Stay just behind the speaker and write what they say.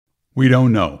We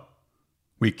don't know.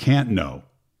 We can't know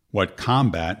what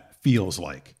combat feels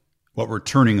like, what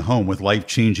returning home with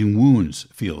life-changing wounds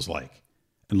feels like,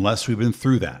 unless we've been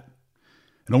through that.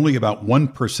 And only about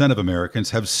 1% of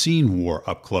Americans have seen war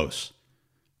up close.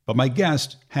 But my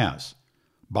guest has.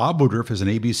 Bob Woodruff is an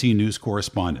ABC News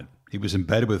correspondent. He was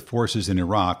embedded with forces in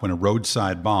Iraq when a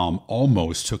roadside bomb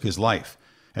almost took his life,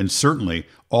 and certainly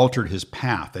altered his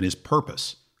path and his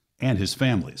purpose and his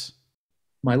family's.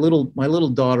 My little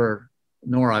daughter,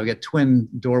 Nora, I've got twin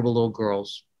adorable little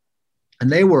girls,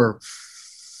 and they were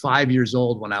 5 years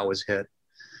old when I was hit.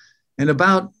 And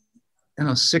about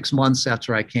 6 months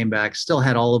after I came back, still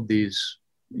had all of these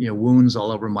wounds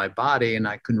all over my body, and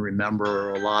I couldn't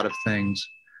remember a lot of things.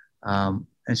 And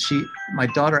my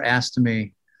daughter asked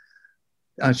me,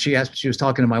 she was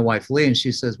talking to my wife Lee, and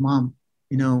she says, "Mom,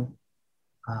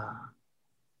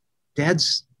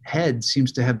 Dad's head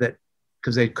seems to have that."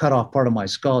 Because they cut off part of my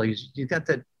skull. You got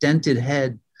that dented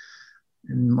head.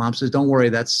 And Mom says, "Don't worry,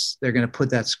 they're going to put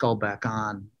that skull back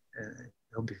on.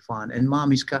 It'll be fun." And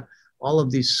Mom, he's got all of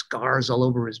these scars all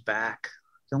over his back.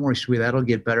 "Don't worry, sweetie, that'll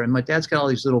get better." And my dad's got all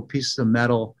these little pieces of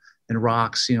metal and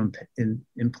rocks,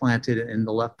 implanted in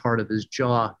the left part of his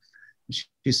jaw. And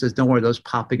she says, "Don't worry, those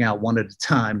popping out one at a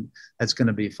time, that's going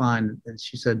to be fine." And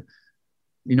she said,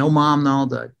 "Mom, now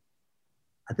that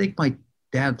I think my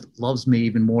Dad loves me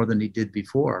even more than he did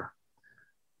before."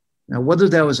 Now, whether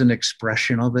that was an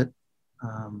expression of it,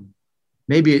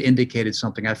 maybe it indicated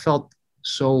something. I felt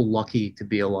so lucky to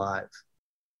be alive.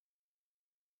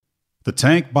 The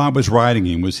tank Bob was riding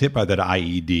in was hit by that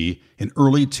IED in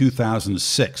early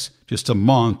 2006, just a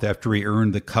month after he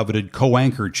earned the coveted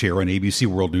co-anchor chair on ABC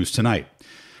World News Tonight.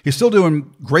 He's still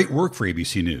doing great work for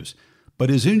ABC News, but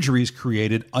his injuries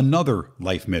created another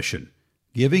life mission: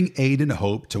 giving aid and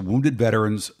hope to wounded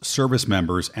veterans, service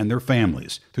members, and their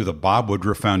families through the Bob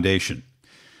Woodruff Foundation.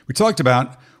 We talked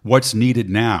about what's needed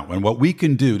now and what we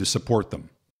can do to support them.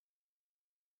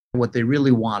 What they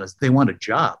really want is they want a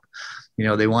job.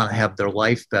 They want to have their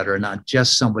life better, not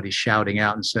just somebody shouting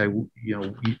out and say,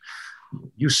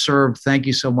 you served, thank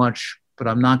you so much, but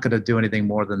I'm not going to do anything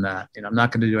more than that. I'm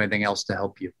not going to do anything else to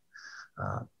help you.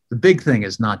 The big thing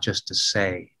is not just to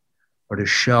say or to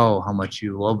show how much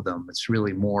you love them. It's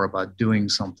really more about doing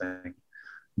something,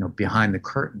 behind the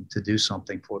curtain to do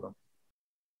something for them.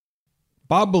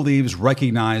 Bob believes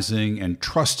recognizing and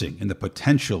trusting in the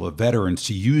potential of veterans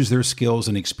to use their skills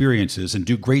and experiences and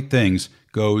do great things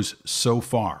goes so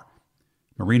far.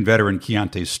 Marine veteran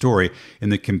Keontae Story,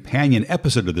 in the companion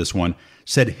episode of this one,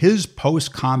 said his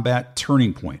post-combat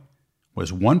turning point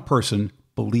was one person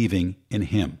believing in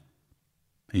him.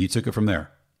 And he took it from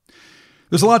there.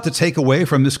 There's a lot to take away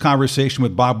from this conversation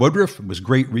with Bob Woodruff. It was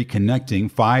great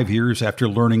reconnecting 5 years after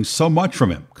learning so much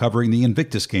from him, covering the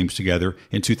Invictus Games together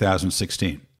in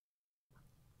 2016.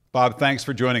 Bob, thanks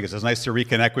for joining us. It's nice to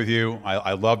reconnect with you.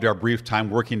 I loved our brief time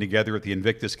working together at the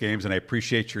Invictus Games, and I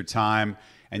appreciate your time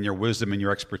and your wisdom and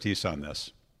your expertise on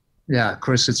this. Yeah,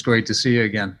 Chris, it's great to see you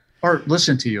again, or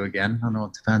listen to you again. I don't know,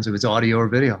 it depends if it's audio or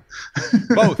video.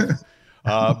 Both.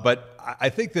 But I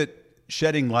think that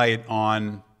shedding light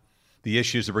on the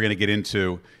issues that we're going to get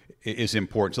into is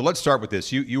important. So let's start with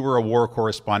this. You were a war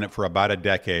correspondent for about a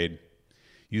decade.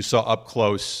 You saw up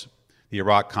close the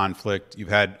Iraq conflict. You've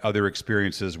had other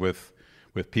experiences with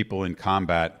people in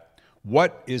combat.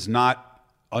 What is not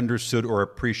understood or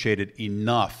appreciated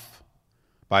enough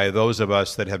by those of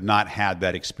us that have not had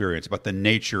that experience about the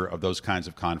nature of those kinds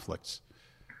of conflicts?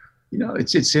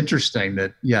 It's interesting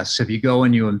that, yes, if you go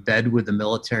and you embed with the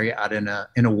military out in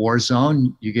a war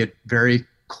zone, you get very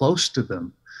close to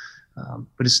them.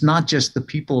 But it's not just the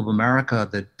people of America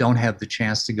that don't have the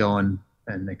chance to go and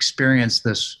experience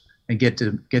this and get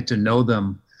to know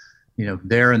them,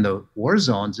 there in the war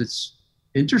zones. It's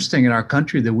interesting in our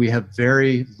country that we have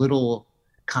very little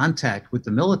contact with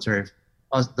the military.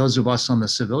 Those of us on the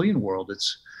civilian world,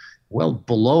 it's well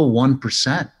below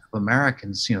 1% of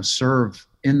Americans, serve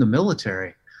in the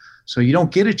military. So you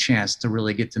don't get a chance to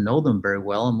really get to know them very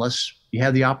well unless you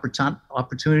have the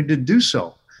opportunity to do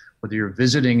so, whether you're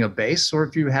visiting a base or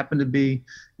if you happen to be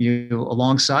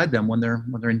alongside them when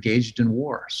they're engaged in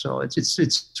war. So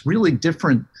it's really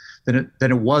different than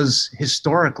it was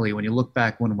historically when you look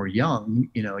back when we're young.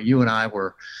 You and I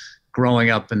were growing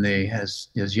up as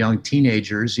young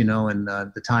teenagers, in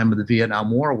the time of the Vietnam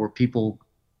War, where people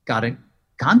got in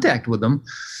contact with them.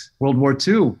 World War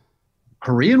II,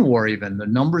 Korean War, even the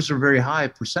numbers are very high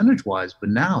percentage-wise, but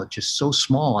now it's just so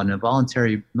small in a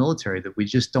voluntary military that we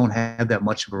just don't have that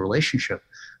much of a relationship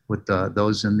with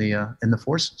those in the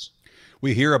forces.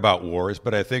 We hear about wars,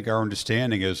 but I think our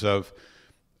understanding is of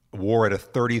war at a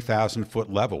 30,000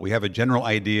 foot level. We have a general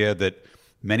idea that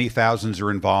many thousands are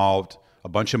involved, a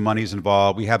bunch of money's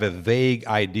involved. We have a vague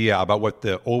idea about what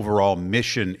the overall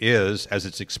mission is as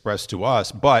it's expressed to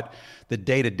us, but the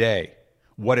day-to-day,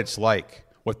 what it's like,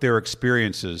 what their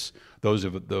experiences, those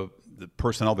of the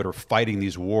personnel that are fighting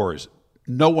these wars,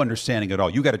 no understanding at all.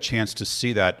 You got a chance to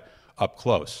see that up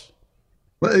close.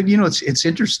 Well, it's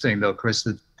interesting though, Chris,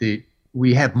 that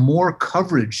we have more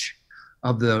coverage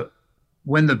of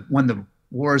when the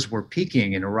wars were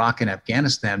peaking in Iraq and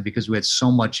Afghanistan because we had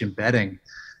so much embedding.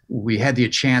 We had the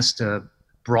chance to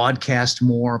broadcast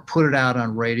more, put it out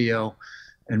on radio,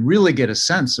 and really get a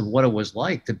sense of what it was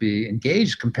like to be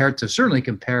engaged compared to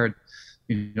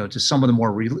to some of the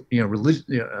more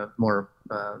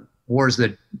wars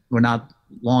that were not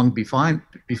long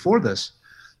before this.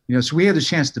 So we had a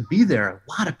chance to be there.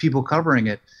 A lot of people covering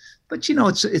it, but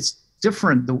it's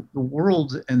different. The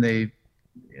world and the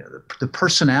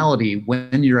personality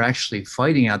when you're actually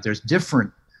fighting out there is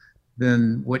different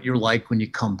than what you're like when you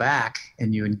come back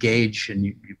and you engage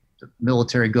and the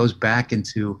military goes back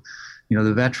into,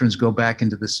 the veterans go back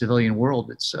into the civilian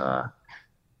world. It's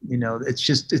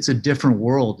it's a different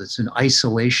world. It's an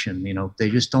isolation. They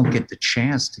just don't get the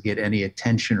chance to get any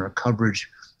attention or coverage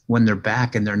when they're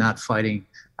back and they're not fighting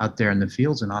out there in the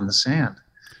fields and on the sand.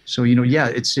 So,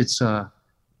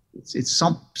 it's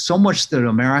so much that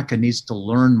America needs to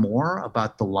learn more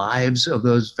about the lives of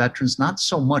those veterans, not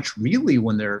so much really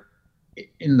when they're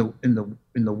in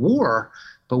the war,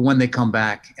 but when they come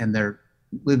back and they're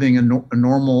living a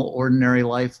normal, ordinary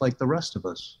life like the rest of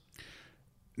us.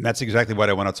 And that's exactly what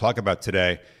I want to talk about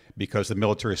today, because the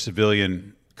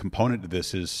military-civilian component of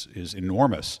this is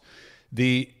enormous.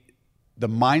 The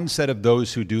mindset of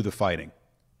those who do the fighting.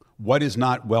 What is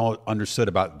not well understood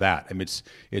about that? I mean,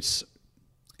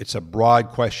 it's a broad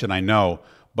question, I know,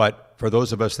 but for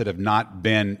those of us that have not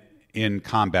been in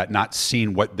combat, not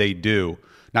seen what they do,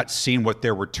 not seen what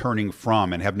they're returning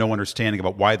from, and have no understanding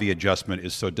about why the adjustment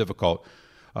is so difficult,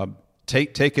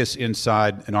 take us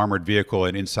inside an armored vehicle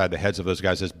and inside the heads of those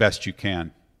guys as best you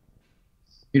can.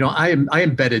 I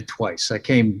embedded twice. I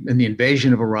came in the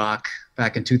invasion of Iraq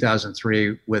back in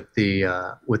 2003 with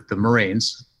the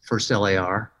Marines, 1st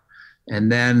LAR,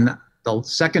 and then the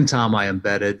second time I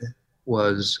embedded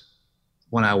was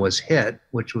when I was hit,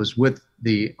 which was with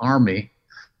the Army,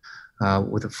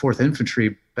 with the 4th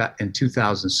Infantry back in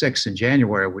 2006 in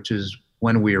January, which is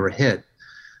when we were hit.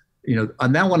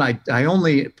 On that one, I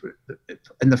only,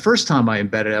 and the first time I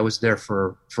embedded, I was there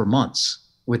for months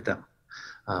with them,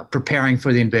 preparing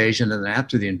for the invasion and then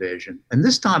after the invasion. And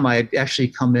this time I had actually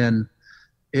come in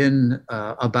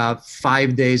about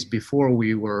 5 days before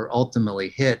we were ultimately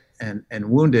hit and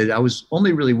wounded. I was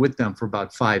only really with them for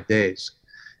about 5 days.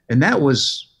 And that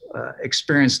was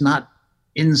experience not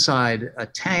inside a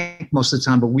tank most of the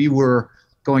time, but we were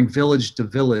going village to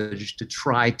village to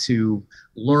try to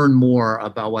learn more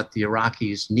about what the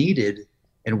Iraqis needed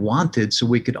and wanted, so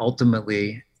we could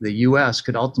ultimately, the U.S.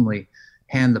 could ultimately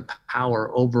hand the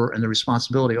power over and the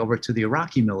responsibility over to the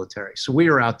Iraqi military. So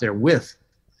we were out there with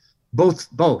both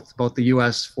the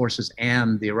U.S. forces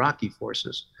and the Iraqi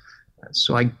forces.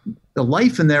 So the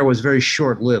life in there was very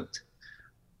short-lived.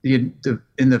 In the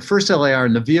 1st LAR,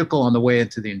 in the vehicle on the way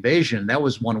into the invasion, that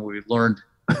was one where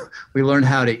we learned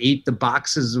how to eat the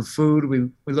boxes of food. We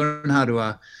learned how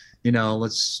to,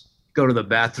 let's go to the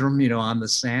bathroom, on the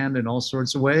sand in all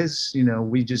sorts of ways.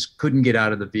 We just couldn't get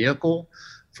out of the vehicle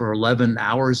for 11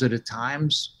 hours at a time,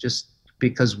 just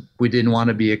because we didn't want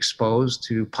to be exposed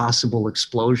to possible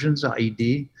explosions,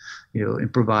 IED,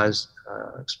 improvised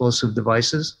explosive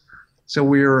devices. So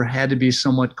we had to be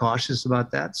somewhat cautious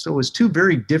about that. So it was two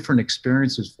very different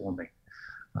experiences for me,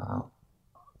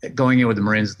 going in with the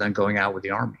Marines and then going out with the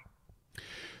Army.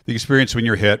 The experience when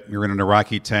you're hit, you're in an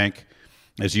Iraqi tank.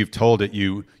 As you've told it,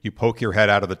 you poke your head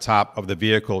out of the top of the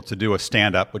vehicle to do a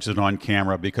stand-up, which is on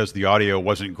camera because the audio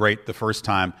wasn't great the first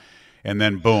time. And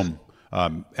then, boom,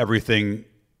 everything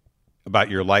about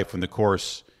your life and the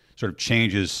course sort of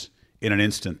changes in an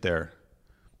instant there.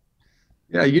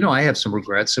 Yeah, I have some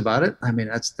regrets about it. I mean,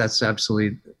 that's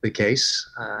absolutely the case.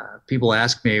 People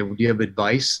ask me, do you have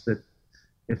advice that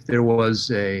if there was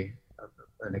an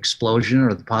explosion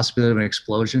or the possibility of an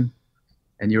explosion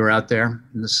and you were out there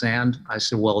in the sand? I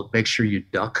said, well, make sure you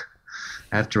duck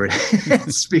after it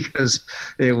hits, because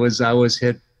I was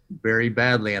hit very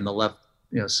badly on the left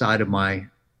side of my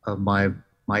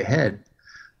head.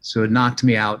 So it knocked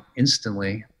me out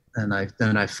instantly. And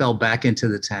then I fell back into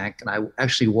the tank, and I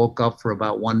actually woke up for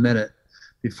about 1 minute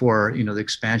before, the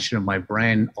expansion of my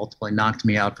brain ultimately knocked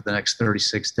me out for the next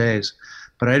 36 days.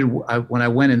 But when I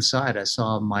went inside, I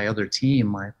saw my other team,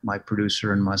 my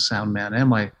producer and my sound man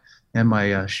and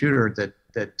my shooter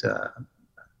that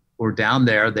were down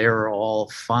there. They were all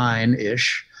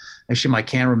fine-ish. Actually, my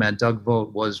cameraman, Doug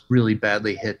Vogt, was really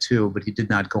badly hit too, but he did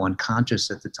not go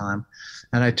unconscious at the time.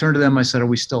 And I turned to them, I said, "Are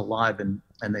we still alive?" And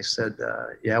they said,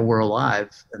 "Yeah, we're alive."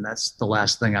 And that's the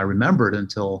last thing I remembered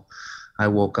until I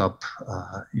woke up,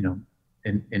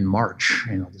 in March.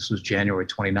 This was January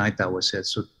 29th I was hit.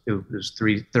 So it was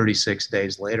 36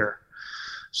 days later.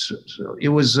 So it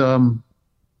was an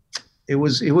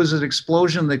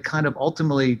explosion that kind of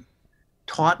ultimately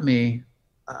taught me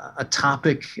a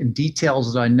topic and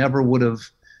details that I never would have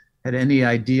had any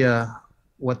idea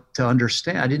what to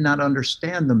understand. I did not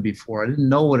understand them before. I didn't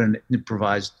know what an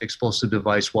improvised explosive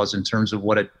device was in terms of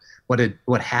what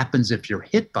happens if you're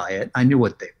hit by it. I knew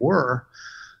what they were.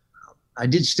 I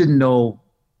just didn't know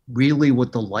really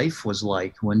what the life was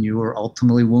like when you were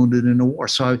ultimately wounded in a war.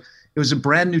 So it was a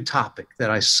brand new topic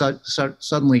that I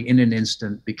suddenly in an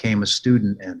instant became a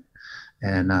student in.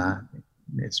 And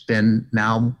it's been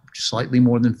now slightly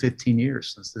more than 15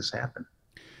 years since this happened.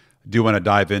 I do want to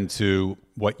dive into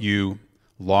what you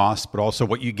lost, but also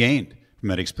what you gained from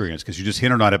that experience, because you just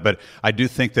hinted on it. But I do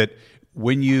think that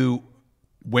when you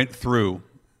went through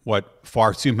what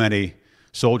far too many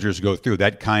soldiers go through,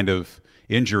 that kind of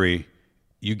injury,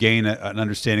 you gain an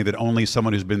understanding that only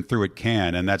someone who's been through it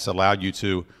can, and that's allowed you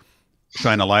to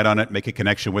shine a light on it, make a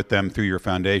connection with them through your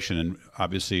foundation. And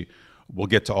obviously we'll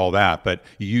get to all that, but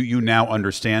you now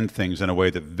understand things in a way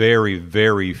that very,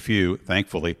 very few,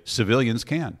 thankfully, civilians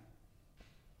can.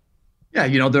 Yeah,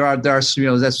 there are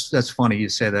that's funny you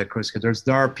say that, Chris, because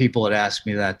there are people that ask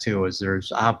me that too. Is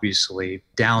there's obviously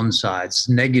downsides,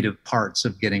 negative parts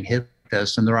of getting hit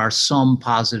this, and there are some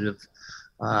positive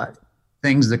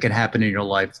things that can happen in your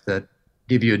life that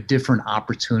give you a different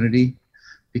opportunity,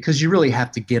 because you really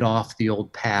have to get off the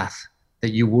old path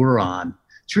that you were on.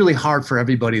 It's really hard for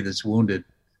everybody that's wounded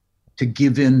to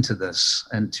give in to this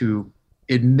and to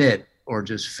admit or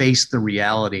just face the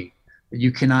reality that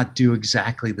you cannot do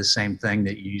exactly the same thing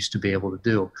that you used to be able to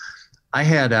do. I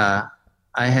had a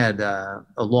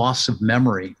loss of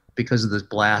memory because of this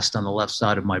blast on the left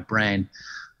side of my brain.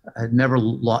 I've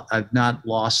not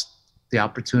lost the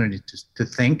opportunity to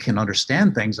think and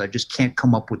understand things. I just can't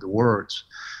come up with the words.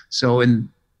 So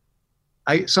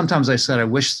sometimes I said, I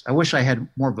wish I had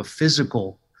more of a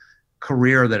physical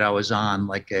career that I was on,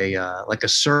 like a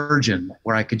surgeon,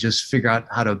 where I could just figure out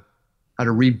how to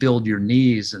rebuild your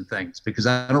knees and things, because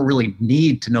I don't really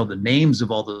need to know the names of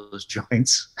all those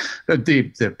joints.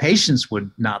 The patients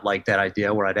would not like that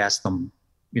idea, where I'd ask them,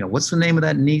 what's the name of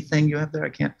that knee thing you have there? I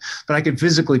can't, but I could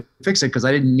physically fix it because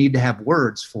I didn't need to have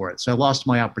words for it. So I lost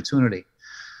my opportunity.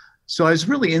 So I was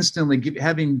really instantly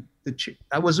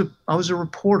I was a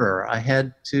reporter. I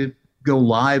had to go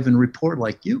live and report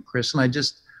like you, Chris. And I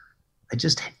just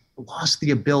lost the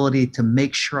ability to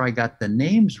make sure I got the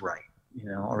names right,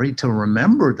 or to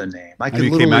remember the name.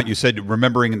 You came out, you said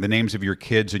remembering the names of your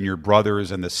kids and your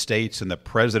brothers and the states and the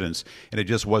presidents, and it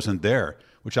just wasn't there,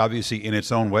 which obviously in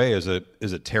its own way is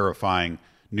a terrifying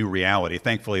new reality.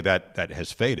 Thankfully that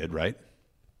has faded, right?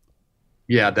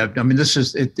 Yeah.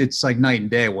 It's like night and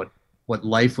day what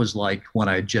life was like when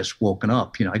I had just woken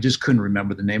up. I just couldn't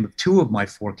remember the name of 2 of my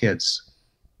 4 kids.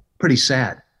 Pretty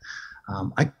sad.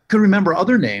 I could remember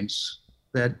other names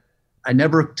that I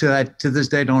never, to this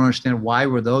day, don't understand why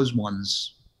were those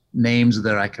ones names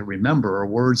that I could remember, or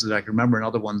words that I could remember, and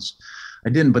other ones I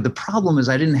didn't. But the problem is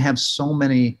I didn't have so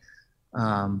many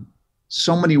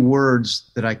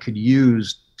words that I could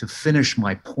use to finish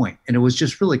my point. And it was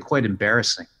just really quite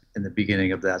embarrassing in the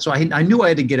beginning of that. So I knew I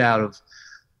had to get out of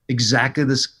exactly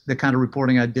the kind of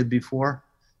reporting I did before.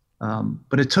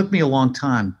 But it took me a long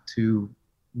time to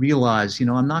realize,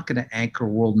 I'm not going to anchor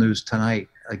World News Tonight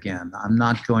again. I'm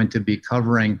not going to be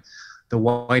covering the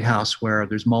White House where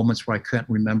there's moments where I can't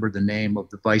remember the name of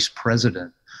the vice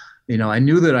president. I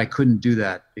knew that I couldn't do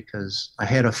that because I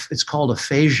had it's called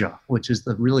aphasia, which is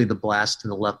really the blast to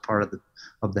the left part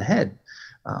of the head.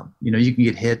 You can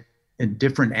get hit in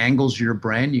different angles of your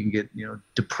brain. You can get,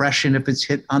 depression if it's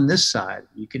hit on this side.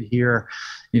 You could hear,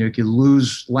 you could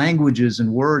lose languages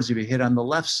and words if you hit on the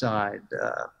left side.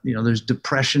 There's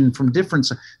depression from different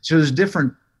sides. So there's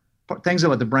different things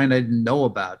about the brain I didn't know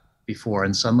about before.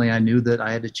 And suddenly I knew that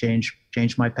I had to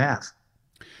change my path.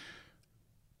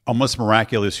 Almost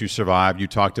miraculous you survived. You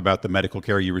talked about the medical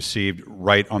care you received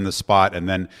right on the spot and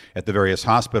then at the various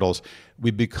hospitals.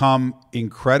 We've become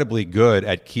incredibly good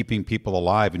at keeping people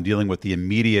alive and dealing with the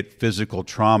immediate physical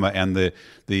trauma and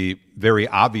the very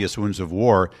obvious wounds of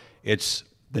war. It's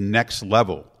the next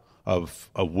level of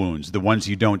wounds, the ones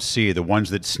you don't see, the ones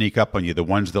that sneak up on you, the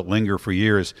ones that linger for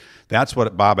years. That's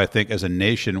what, Bob, I think as a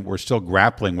nation, we're still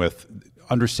grappling with,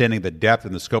 understanding the depth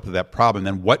and the scope of that problem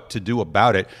and then what to do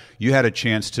about it. You had a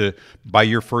chance to, by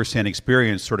your firsthand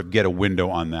experience, sort of get a window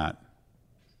on that.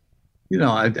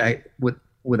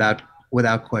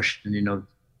 Without question,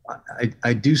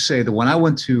 I do say that when I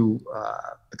went to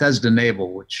Bethesda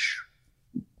Naval, which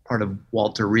part of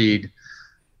Walter Reed,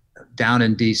 down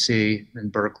in D.C., in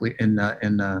Berkeley, in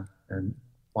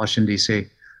Washington, D.C.,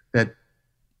 that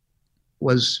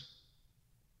was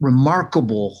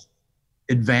remarkable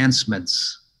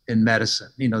advancements in medicine.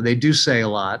 They do say a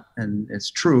lot, and it's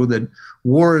true that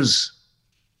wars,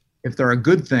 if there are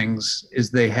good things,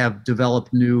 is they have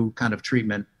developed new kind of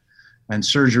treatment and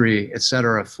surgery, et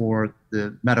cetera, for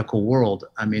the medical world.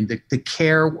 I mean, the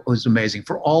care was amazing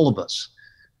for all of us.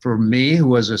 For me, who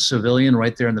was a civilian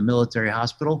right there in the military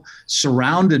hospital,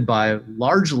 surrounded by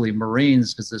largely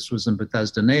Marines, because this was in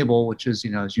Bethesda Naval, which is,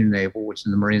 as you Naval, which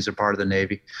the Marines are part of the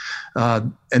Navy.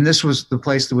 And this was the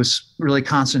place that was really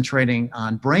concentrating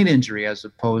on brain injury as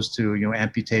opposed to,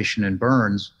 amputation and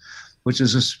burns, which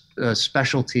is a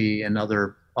specialty in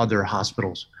other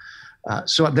hospitals.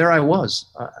 So there I was,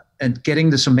 and getting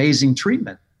this amazing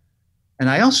treatment. And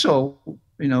I also,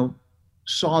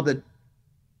 saw that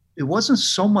it wasn't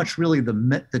so much really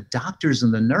the doctors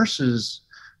and the nurses,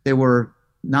 they were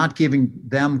not giving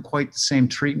them quite the same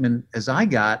treatment as I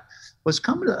got, was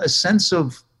coming to a sense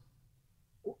of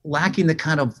lacking the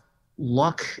kind of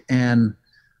luck and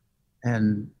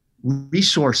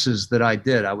resources that I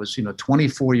did. I was,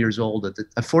 44 years old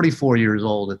 44 years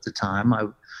old at the time. I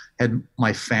had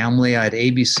my family, I had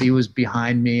ABC was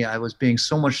behind me. I was being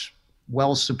so much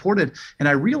well supported. And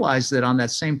I realized that on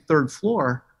that same third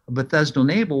floor, Bethesda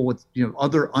Naval, with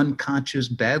other unconscious,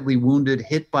 badly wounded,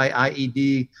 hit by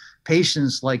IED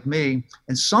patients like me,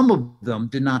 and some of them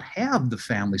did not have the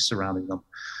family surrounding them.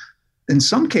 In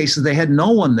some cases, they had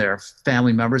no one there,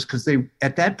 family members, because they,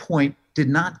 at that point, did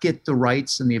not get the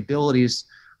rights and the abilities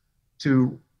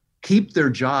to keep their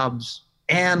jobs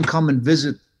and come and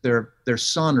visit their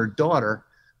son or daughter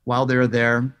while they're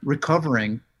there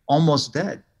recovering, almost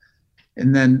dead.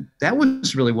 And then that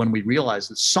was really when we realized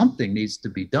that something needs to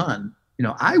be done.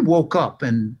 I woke up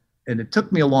and it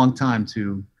took me a long time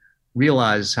to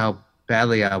realize how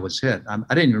badly I was hit.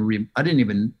 I didn't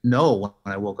even know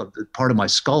when I woke up that part of my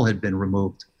skull had been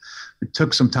removed. It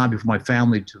took some time before my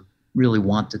family to really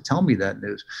want to tell me that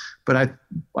news. But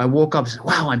I woke up and said,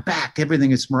 wow, I'm back.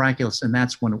 Everything is miraculous. And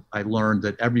that's when I learned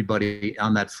that everybody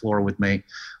on that floor with me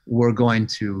were going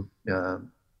to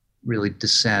really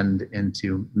descend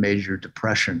into major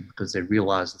depression because they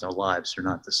realize that their lives are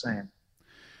not the same.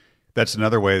 That's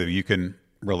another way that you can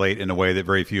relate in a way that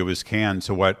very few of us can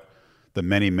to what the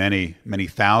many, many, many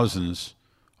thousands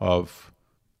of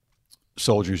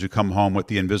soldiers who come home with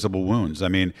the invisible wounds. I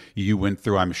mean, you went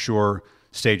through, I'm sure,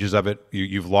 stages of it.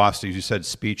 You've lost, as you said,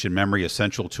 speech and memory,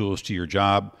 essential tools to your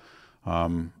job.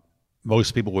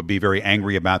 Most people would be very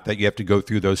angry about that. You have to go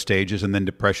through those stages, and then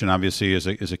depression obviously is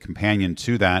a companion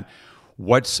to that.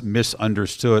 What's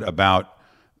misunderstood about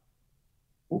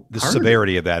the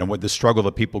severity of that and what the struggle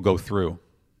that people go through?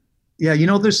 Yeah,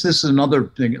 this is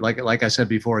another thing. Like I said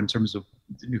before, in terms of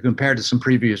you compared to some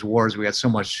previous wars, we had so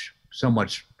much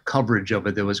coverage of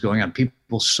it that was going on.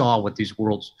 People saw what these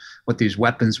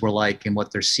weapons were like and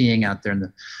what they're seeing out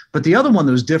there. But the other one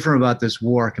that was different about this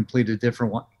war, completely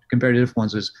different one compared to different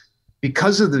ones, is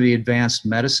because of the advanced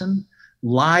medicine,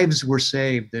 lives were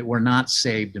saved that were not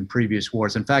saved in previous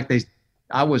wars. In fact,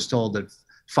 I was told that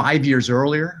 5 years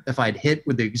earlier, if I'd hit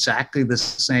with exactly the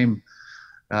same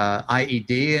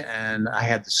IED and I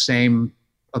had the same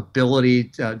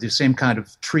ability, the same kind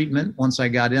of treatment once I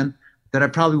got in, that I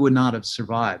probably would not have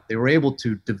survived. They were able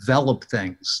to develop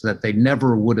things that they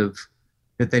never would have,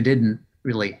 that they didn't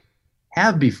really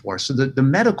have before. So the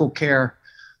medical care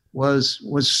was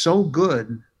so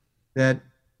good that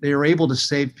they were able to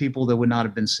save people that would not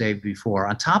have been saved before.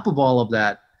 On top of all of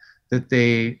that, that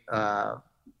they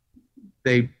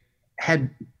had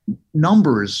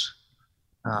numbers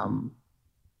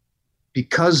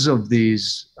because of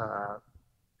these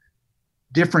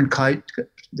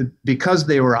because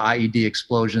they were IED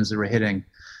explosions that were hitting,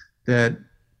 that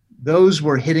those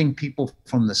were hitting people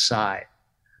from the side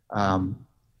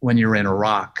when you're in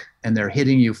Iraq, and they're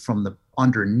hitting you from the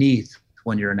underneath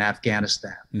when you're in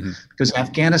Afghanistan. Mm-hmm. Because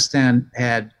Afghanistan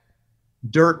had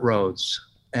dirt roads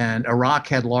and Iraq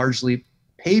had largely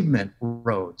pavement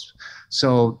roads.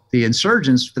 So the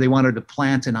insurgents, they wanted to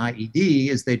plant an IED,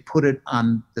 is they'd put it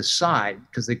on the side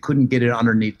because they couldn't get it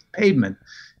underneath the pavement.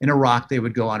 In Iraq, they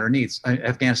would go underneath.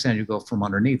 Afghanistan, you go from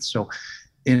underneath. So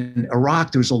in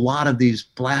Iraq, there was a lot of these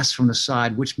blasts from the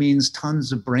side, which means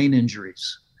tons of brain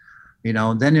injuries.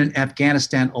 Then in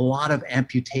Afghanistan, a lot of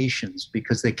amputations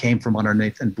because they came from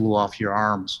underneath and blew off your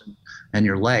arms and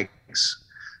your legs.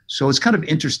 So it's kind of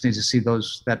interesting to see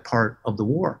that part of the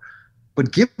war.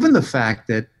 But given the fact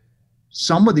that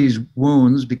some of these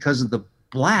wounds, because of the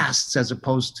blasts as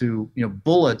opposed to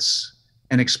bullets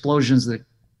and explosions that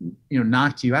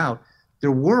knocked you out,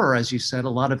 there were, as you said, a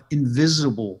lot of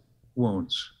invisible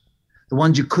wounds, the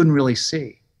ones you couldn't really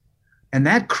see. And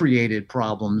that created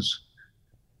problems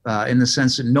in the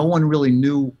sense that no one really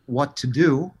knew what to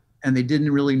do, and they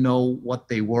didn't really know what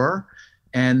they were.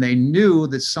 And they knew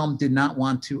that some did not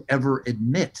want to ever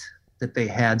admit that they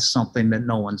had something that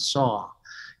no one saw,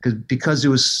 because it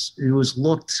was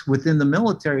looked within the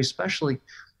military, especially,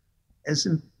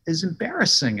 as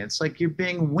embarrassing. It's like you're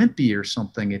being wimpy or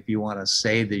something if you want to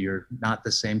say that you're not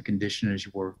the same condition as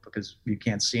you were because you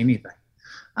can't see anything.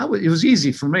 It was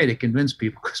easy for me to convince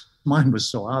people because mine was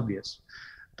so obvious.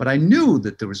 But I knew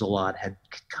that there was a lot, had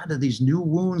kind of these new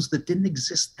wounds that didn't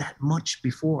exist that much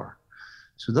before.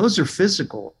 So those are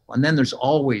physical. And then there's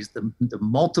always the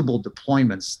multiple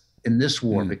deployments in this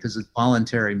war because it's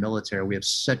voluntary military. We have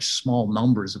such small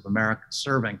numbers of Americans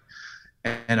serving,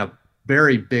 and a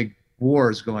very big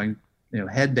wars going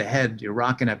head to head,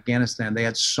 Iraq and Afghanistan. They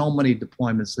had so many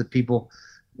deployments that people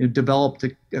developed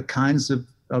a kinds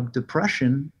of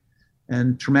depression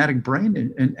and traumatic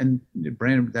brain and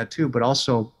brain that too, but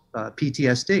also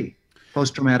PTSD,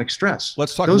 post-traumatic stress.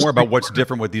 Let's talk more about what's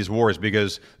different with these wars,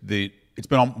 because it's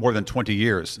been more than 20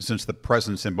 years since the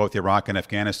presence in both Iraq and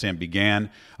Afghanistan began.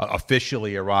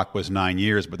 Officially, Iraq was 9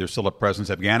 years, but there's still a presence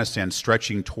in Afghanistan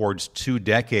stretching towards 2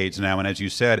 decades now. And as you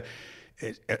said,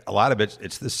 a lot of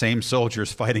it's the same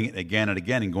soldiers fighting it again and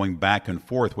again and going back and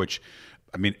forth, which,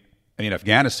 I mean,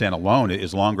 Afghanistan alone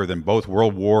is longer than both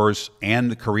World Wars and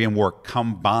the Korean War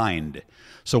combined.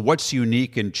 So what's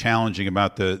unique and challenging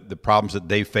about the problems that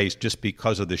they faced just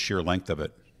because of the sheer length of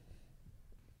it?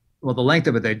 Well, the length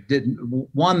of it, they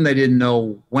didn't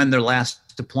know when their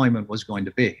last deployment was going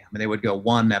to be. I mean, they would go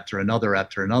one after another,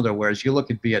 whereas you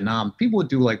look at Vietnam, people would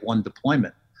do like one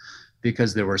deployment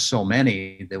because there were so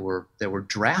many that were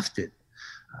drafted.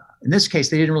 In this case,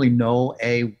 they didn't really know,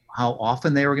 how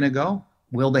often they were going to go.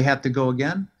 Will they have to go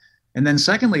again? And then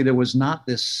secondly, there was not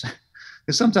this,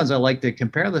 because sometimes I like to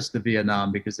compare this to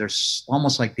Vietnam because there's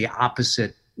almost like the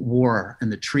opposite war and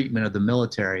the treatment of the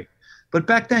military. But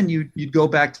back then, you'd go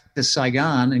back to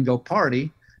Saigon and go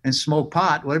party and smoke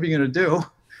pot, whatever you're going to do.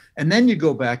 And then you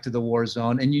go back to the war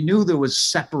zone, and you knew there was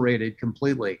separated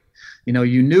completely.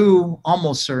 You knew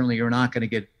almost certainly you're not going to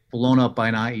get blown up by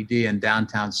an IED in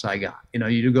downtown Saigon.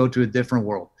 You go to a different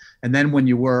world. And then when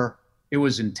you were, it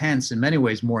was intense, in many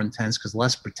ways more intense because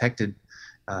less protected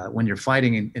when you're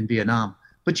fighting in Vietnam.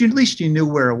 But at least you knew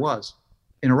where it was.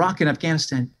 In Iraq and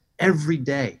Afghanistan, every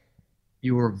day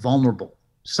you were vulnerable.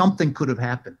 Something could have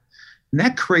happened. And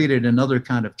that created another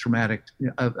kind of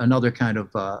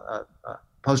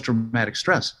post-traumatic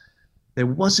stress. There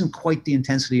wasn't quite the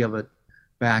intensity of it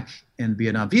back in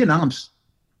Vietnam. Vietnam's,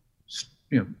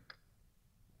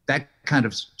 that kind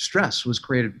of stress was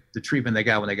created, the treatment they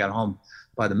got when they got home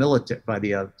by the military, by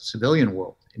the civilian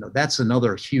world. That's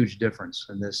another huge difference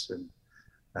in this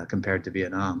compared to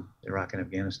Vietnam, Iraq, and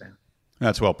Afghanistan.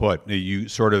 That's well put. You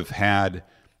sort of had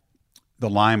the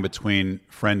line between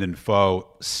friend and foe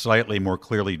slightly more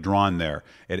clearly drawn there.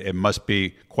 It must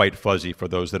be quite fuzzy for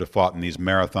those that have fought in these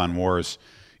marathon wars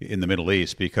in the Middle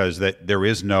East, because there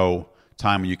is no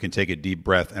time when you can take a deep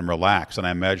breath and relax. And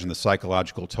I imagine the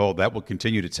psychological toll that will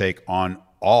continue to take on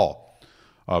all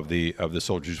of the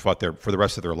soldiers who fought there for the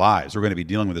rest of their lives. We're going to be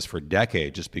dealing with this for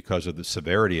decades just because of the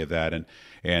severity of that.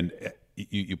 And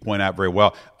you point out very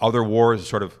well, other wars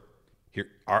sort of,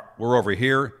 we're over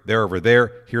here, they're over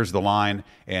there, here's the line.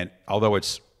 And although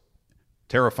it's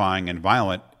terrifying and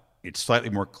violent, it's slightly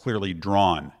more clearly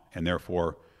drawn, and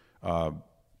therefore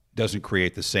doesn't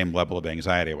create the same level of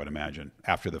anxiety, I would imagine,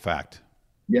 after the fact.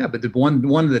 Yeah, but the one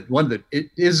that it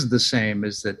is the same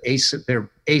is that they're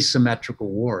asymmetrical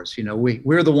wars.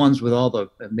 We're the ones with all the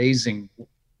amazing,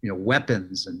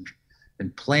 weapons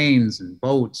and planes and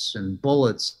boats and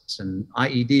bullets and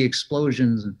IED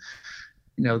explosions, and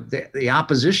the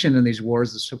opposition in these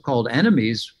wars, the so-called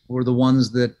enemies, were the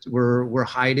ones that were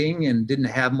hiding and didn't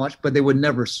have much, but they would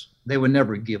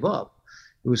never give up.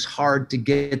 It was hard to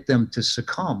get them to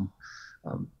succumb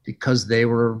because they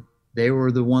were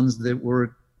the ones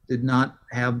that did not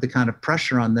have the kind of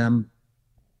pressure on them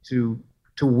to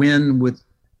win with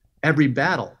every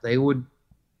battle. They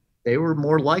were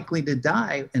more likely to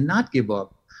die and not give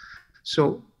up.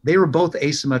 So they were both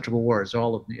asymmetrical wars.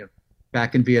 All of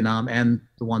back in Vietnam and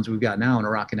the ones we've got now in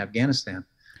Iraq and Afghanistan.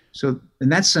 So in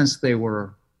that sense, they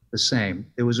were the same.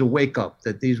 It was a wake up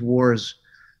that these wars,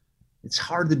 it's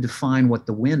hard to define what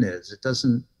the win is.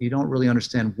 You don't really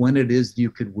understand when it is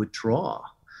you could withdraw.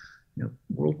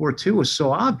 World War II was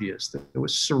so obvious that there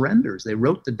was surrenders. They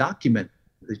wrote the document.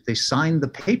 They signed the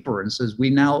paper and says, we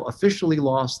now officially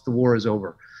lost, the war is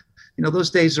over.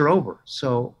 Those days are over.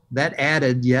 So that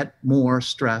added yet more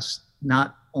stress,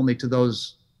 not only to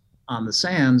those on the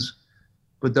sands,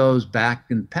 but those back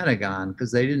in Pentagon,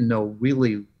 because they didn't know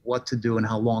really what to do and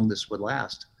how long this would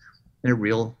last.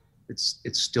 And it's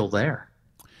still there.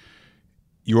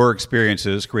 Your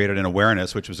experiences created an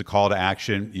awareness, which was a call to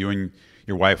action. You and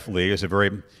your wife, Lee, is a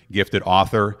very gifted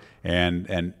author and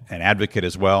an advocate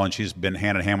as well, and she's been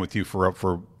hand in hand with you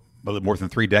for more than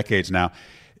 3 decades now.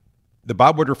 The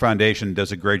Bob Woodruff Foundation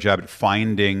does a great job at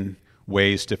finding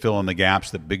ways to fill in the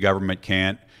gaps that big government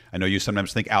can't. I know you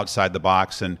sometimes think outside the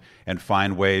box and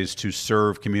find ways to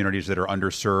serve communities that are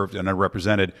underserved and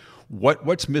underrepresented.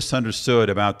 What's misunderstood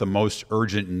about the most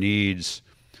urgent needs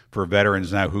for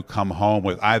veterans now who come home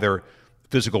with either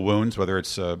physical wounds, whether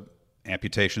it's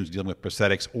amputations, dealing with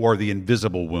prosthetics, or the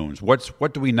invisible wounds?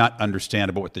 What do we not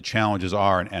understand about what the challenges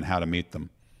are and how to meet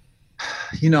them?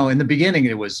 In the beginning,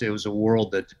 it was a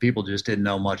world that people just didn't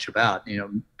know much about.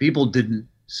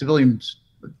 Civilians,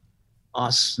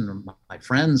 us and my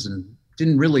friends, and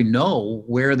didn't really know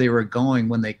where they were going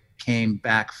when they came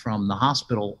back from the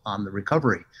hospital on the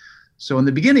recovery. So in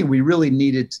the beginning, we really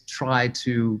needed to try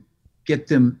to get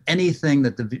them anything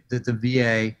that the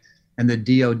VA and the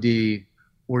DOD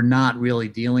were not really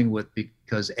dealing with,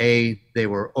 because they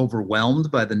were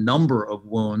overwhelmed by the number of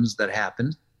wounds that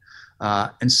happened.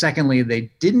 And secondly,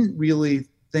 they didn't really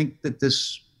think that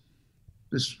this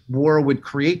war would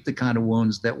create the kind of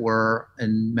wounds that were,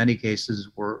 in many cases,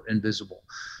 were invisible.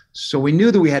 So we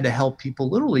knew that we had to help people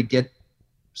literally get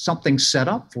something set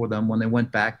up for them when they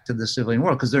went back to the civilian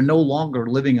world, because they're no longer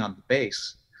living on the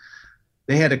base.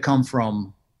 They had to come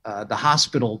from the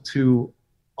hospital to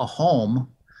a home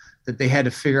that they had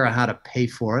to figure out how to pay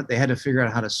for it. They had to figure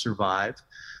out how to survive.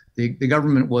 The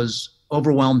government was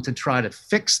overwhelmed to try to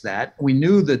fix that. We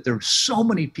knew that there were so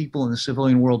many people in the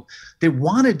civilian world. They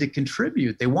wanted to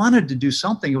contribute. They wanted to do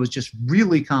something. It was just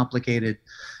really complicated,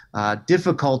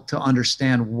 difficult to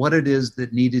understand what it is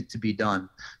that needed to be done.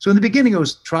 So in the beginning, it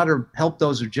was try to help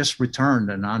those who just returned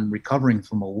and on recovering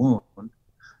from a wound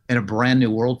in a brand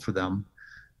new world for them.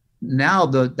 Now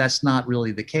that's not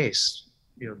really the case.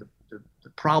 The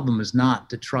problem is not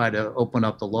to try to open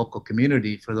up the local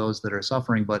community for those that are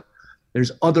suffering, but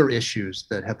there's other issues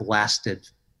that have lasted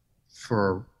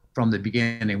from the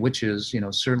beginning, which is,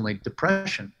 certainly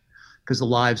depression, because the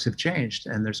lives have changed,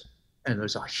 and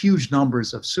there's a huge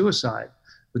numbers of suicide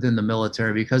within the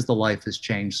military because the life has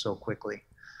changed so quickly.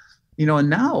 And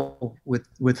now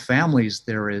with families,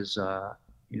 there is,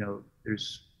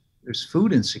 there's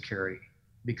food insecurity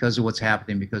because of what's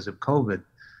happening because of COVID.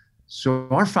 So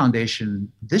our foundation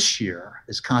this year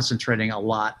is concentrating a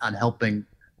lot on helping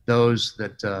those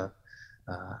that,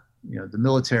 the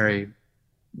military,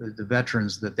 the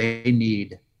veterans, that they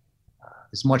need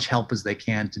as much help as they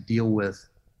can to deal with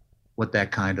what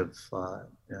that kind of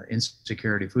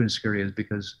insecurity, food insecurity is,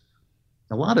 because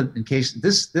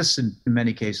this in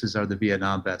many cases are the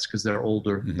Vietnam vets, because they're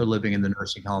older, mm-hmm. They're living in the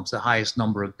nursing homes. The highest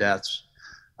number of deaths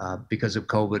because of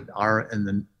COVID are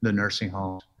in the nursing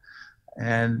homes.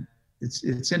 And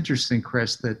it's interesting,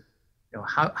 Chris, that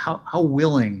how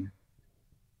willing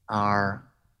are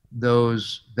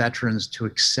those veterans to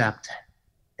accept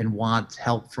and want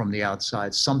help from the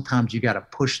outside. Sometimes you got to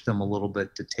push them a little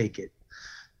bit to take it.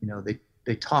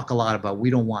 They talk a lot about, we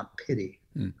don't want pity,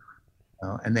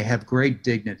 and they have great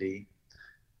dignity.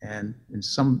 And in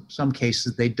some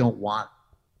cases, they don't want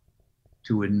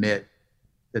to admit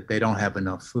that they don't have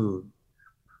enough food,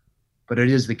 but it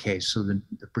is the case. So the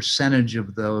percentage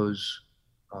of those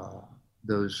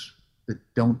that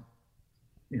don't,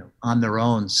 on their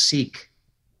own seek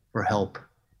for help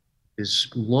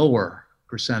is lower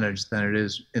percentage than it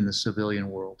is in the civilian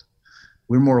world.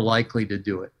 We're more likely to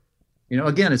do it.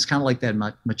 Again, it's kind of like that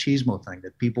machismo thing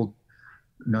that people,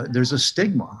 there's a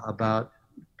stigma about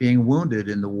being wounded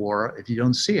in the war if you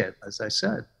don't see it, as I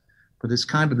said. But it's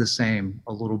kind of the same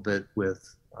a little bit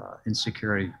with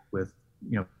insecurity, with,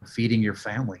 feeding your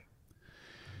family,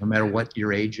 no matter what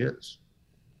your age is.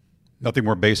 Nothing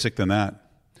more basic than that.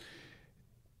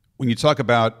 When you talk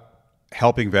about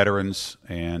helping veterans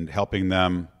and helping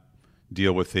them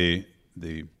deal with the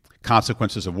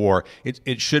consequences of war,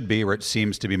 it should be, or it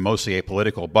seems to be, mostly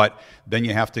apolitical. But then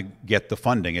you have to get the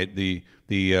funding. The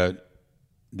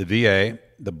VA,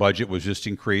 the budget was just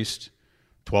increased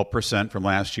 12% from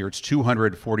last year. It's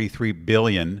 $243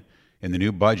 billion in the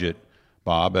new budget,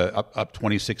 Bob, up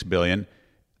 $26 billion.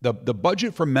 The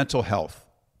budget for mental health,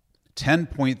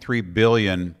 $10.3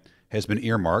 billion has been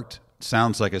earmarked.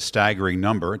 Sounds like a staggering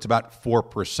number. It's about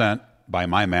 4% by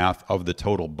my math of the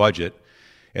total budget.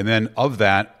 And then of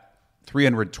that,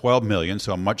 $312 million,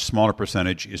 so a much smaller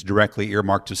percentage, is directly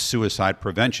earmarked to suicide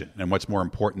prevention. And what's more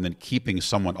important than keeping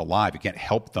someone alive? You can't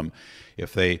help them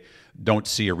if they don't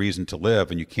see a reason to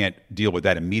live, and you can't deal with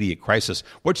that immediate crisis.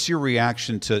 What's your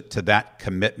reaction to that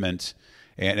commitment,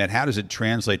 and how does it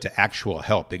translate to actual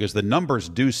help? Because the numbers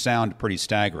do sound pretty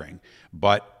staggering,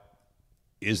 but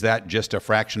is that just a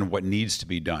fraction of what needs to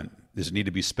be done? Does it need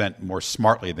to be spent more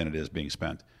smartly than it is being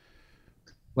spent?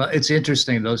 Well, it's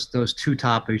interesting. Those two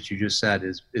topics you just said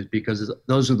is because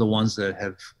those are the ones that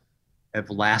have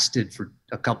lasted for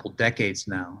a couple decades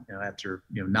now. After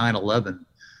 9/11,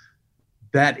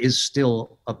 that is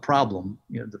still a problem.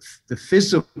 The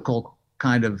physical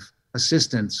kind of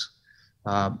assistance,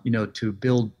 to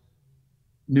build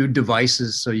new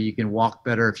devices so you can walk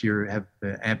better if you have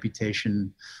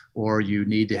amputation, or you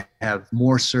need to have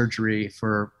more surgery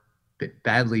for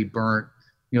badly burnt.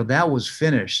 That was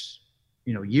finished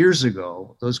years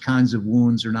ago. Those kinds of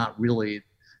wounds are not really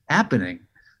happening.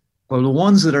 But the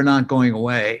ones that are not going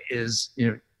away is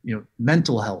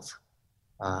mental health,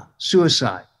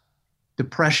 suicide,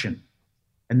 depression,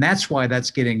 and that's why that's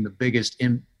getting the biggest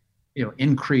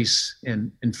increase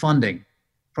in funding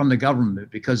from the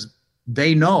government, because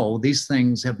they know these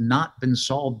things have not been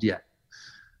solved yet,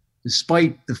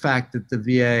 despite the fact that the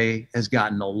VA has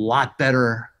gotten a lot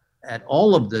better at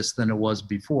all of this than it was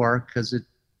before, because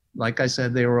like I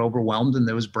said, they were overwhelmed and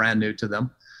it was brand new to them.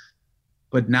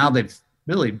 But now they've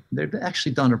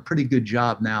actually done a pretty good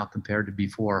job now compared to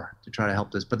before to try to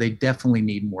help this. But they definitely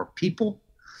need more people.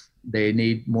 They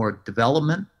need more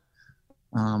development.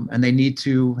 And they need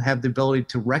to have the ability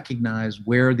to recognize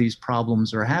where these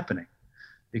problems are happening,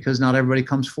 because not everybody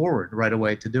comes forward right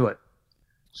away to do it.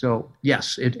 So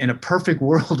yes, in a perfect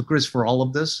world, Chris, for all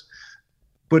of this,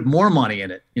 put more money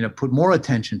in it, put more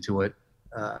attention to it.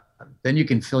 Then you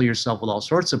can fill yourself with all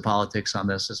sorts of politics on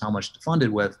this as how much to fund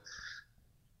it with.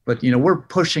 But, we're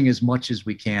pushing as much as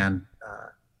we can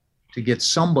to get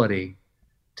somebody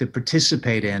to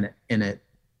participate in it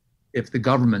if the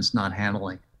government's not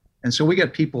handling. And so we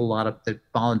got people that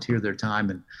volunteer their time,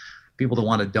 and people that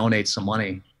want to donate some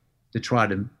money to try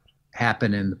to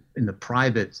happen in the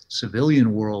private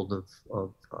civilian world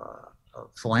of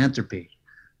philanthropy.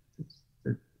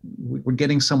 We're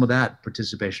getting some of that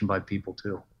participation by people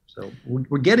too. So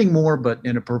we're getting more, but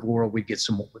in a perfect world, we'd get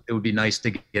some more. It would be nice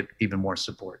to get even more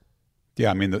support.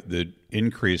 Yeah, I mean, the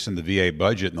increase in the VA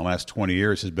budget in the last 20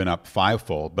 years has been up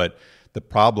fivefold, but the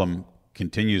problem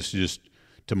continues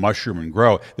to mushroom and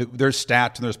grow. There's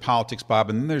stats and there's politics, Bob,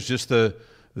 and then there's just the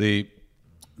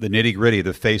nitty gritty,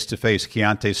 the face-to-face.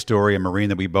 Keontae's story, a Marine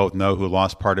that we both know who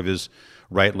lost part of his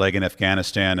right leg in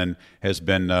Afghanistan and has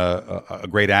been a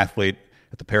great athlete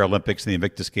at the Paralympics and the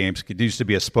Invictus Games, continues to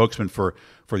be a spokesman for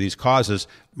these causes.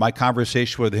 My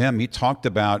conversation with him, he talked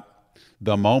about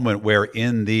the moment where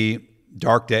in the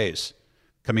dark days,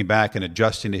 coming back and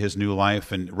adjusting to his new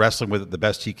life and wrestling with it the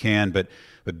best he can, but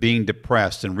being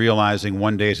depressed and realizing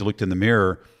one day as he looked in the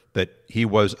mirror that he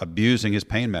was abusing his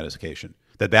pain medication,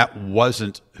 that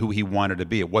wasn't who he wanted to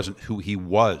be. It wasn't who he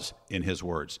was, in his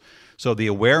words. So the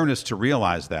awareness to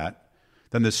realize that,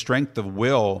 then the strength of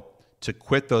will to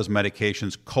quit those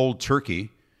medications cold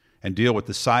turkey and deal with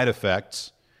the side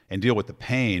effects and deal with the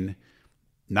pain.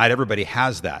 Not everybody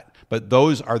has that, but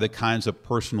those are the kinds of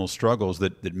personal struggles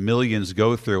that millions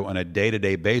go through on a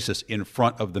day-to-day basis in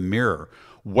front of the mirror.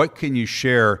 What can you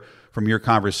share from your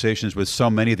conversations with so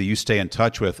many that you stay in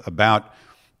touch with about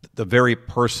the very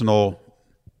personal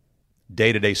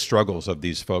day-to-day struggles of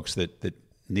these folks that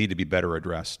need to be better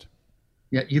addressed?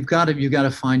 Yeah, you've got to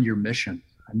find your mission.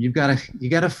 You got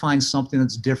to find something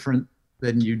that's different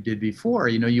than you did before.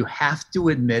 You have to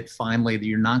admit finally that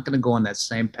you're not going to go on that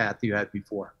same path you had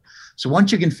before. So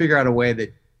once you can figure out a way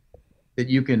that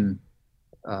you can,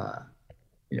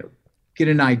 get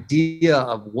an idea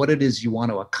of what it is you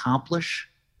want to accomplish,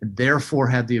 and therefore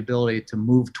have the ability to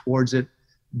move towards it,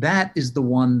 that is the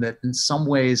one that in some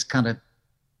ways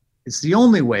it's the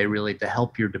only way really to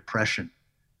help your depression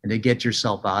and to get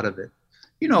yourself out of it.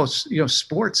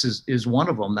 Sports is one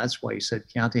of them. That's why you said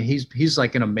Keontae. He's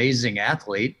like an amazing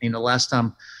athlete. Last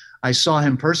time I saw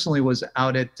him personally was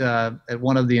out at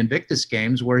one of the Invictus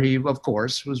Games, where he, of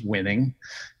course, was winning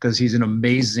because he's an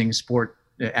amazing sport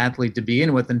athlete to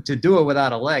begin with, and to do it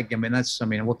without a leg. I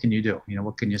mean, what can you do?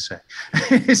 What can you say?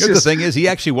 The thing is, he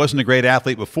actually wasn't a great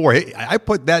athlete before. I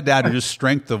put that down to just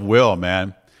strength of will,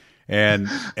 man, and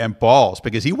balls,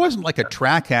 because he wasn't like a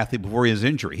track athlete before his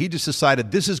injury. He just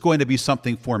decided, this is going to be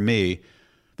something for me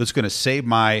that's going to save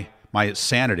my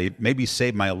sanity, maybe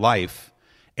save my life.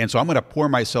 And so I'm going to pour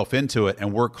myself into it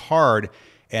and work hard.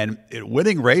 And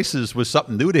winning races was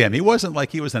something new to him. He wasn't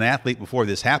like he was an athlete before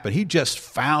this happened. He just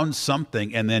found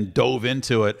something and then dove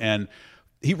into it. And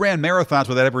he ran marathons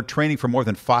without ever training for more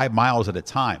than 5 miles at a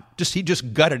time. He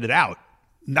just gutted it out.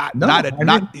 Not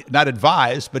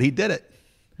advised, but he did it.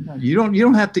 You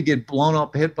don't have to get blown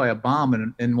up, hit by a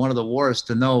bomb in one of the wars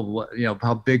to know what,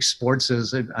 how big sports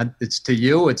is. It's to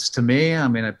you, it's to me. I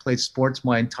mean, I played sports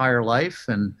my entire life,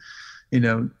 and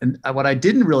what I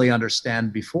didn't really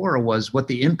understand before was what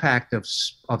the impact of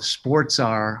sports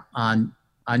are on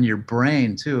your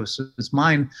brain too. So it's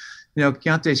mine,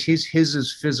 Keontae's, his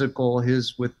is physical,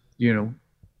 he's an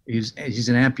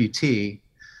amputee.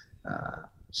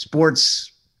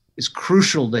 Sports is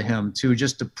crucial to him too,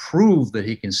 just to prove that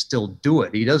he can still do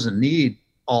it. He doesn't need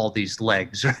all these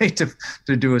legs, right, to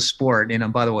do a sport.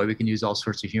 And by the way, we can use all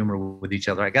sorts of humor with each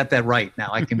other. I got that right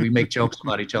now. We make jokes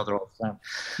about each other all the time.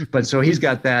 But so he's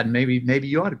got that, and maybe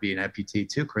you ought to be an amputee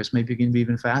too, Chris. Maybe you can be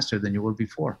even faster than you were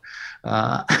before.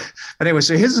 But anyway,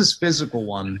 so his is physical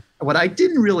one. What I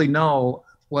didn't really know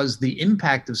was the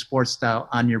impact of sports style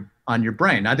on your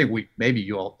brain. I think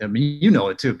you all, I mean, you know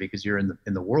it too, because you're in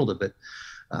the world of it.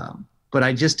 But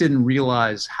I just didn't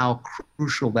realize how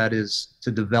crucial that is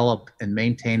to develop and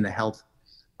maintain the health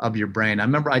of your brain. I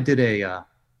remember I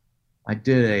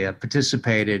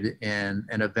participated in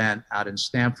an event out in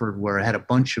Stanford where I had a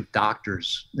bunch of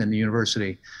doctors in the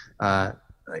university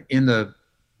in the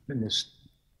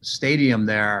stadium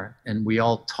there, and we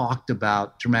all talked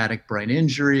about traumatic brain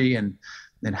injury and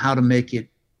how to make it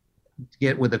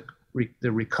get with the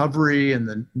recovery, and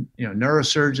the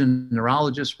neurosurgeon,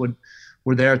 neurologists were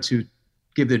there to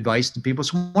give advice to people.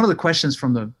 So one of the questions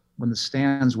when the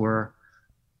stands were,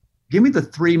 give me the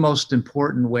 3 most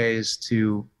important ways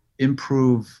to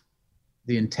improve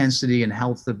the intensity and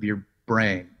health of your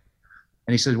brain.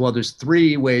 And he said, well, there's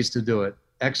 3 ways to do it: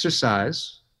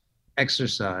 exercise,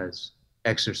 exercise,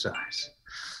 exercise.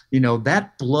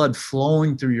 That blood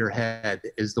flowing through your head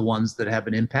is the ones that have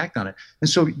an impact on it. And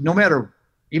so no matter,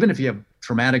 even if you have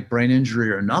traumatic brain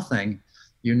injury or nothing,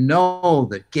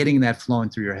 that getting that flowing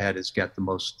through your head has got the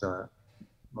most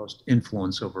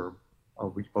influence over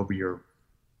your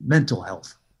mental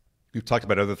health. You've talked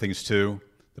about other things too.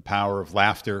 The power of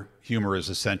laughter, humor is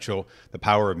essential. The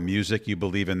power of music, you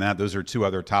believe in that. Those are 2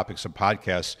 other topics of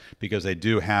podcasts, because they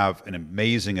do have an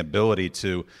amazing ability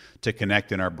to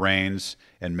connect in our brains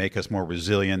and make us more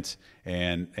resilient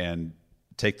and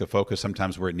take the focus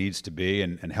sometimes where it needs to be,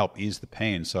 and help ease the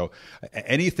pain. So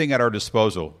anything at our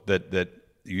disposal that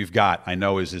you've got, I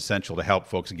know, is essential to help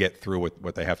folks get through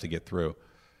what they have to get through.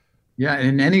 Yeah,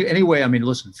 and in any way, I mean,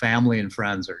 listen, family and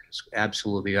friends are just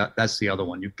absolutely, that's the other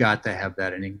one. You've got to have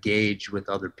that and engage with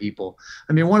other people.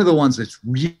 I mean, one of the ones that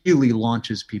really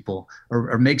launches people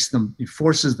or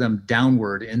forces them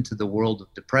downward into the world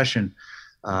of depression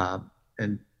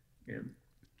and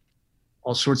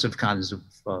all sorts of kinds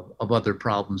of other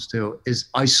problems too, is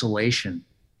isolation.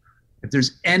 If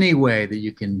there's any way that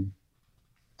you can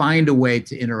find a way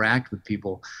to interact with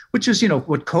people, which is,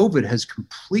 what COVID has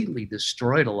completely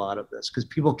destroyed a lot of this, because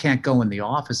people can't go in the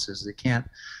offices. They can't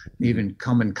even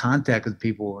come in contact with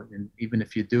people. And even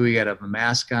if you do, you got to have a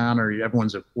mask on, or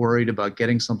everyone's worried about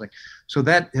getting something. So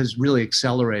that has really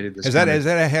accelerated this. Has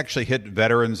that actually hit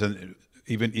veterans and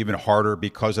even harder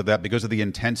because of that, because of the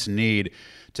intense need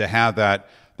to have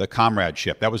the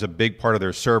comradeship? That was a big part of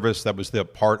their service. That was the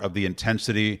part of the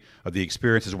intensity of the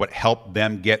experiences, what helped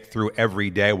them get through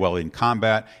every day while in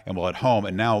combat and while at home.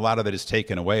 And now a lot of it is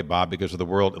taken away, Bob, because of the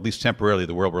world, at least temporarily,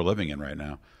 the world we're living in right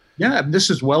now. Yeah, this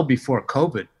is well before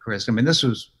COVID, Chris. I mean, this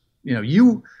was,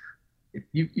 if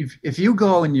you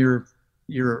go and you're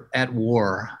at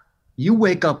war, you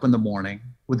wake up in the morning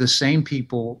with the same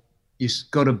people you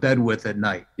go to bed with at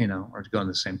night, or to go in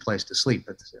the same place to sleep,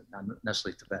 but not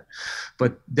necessarily to bed.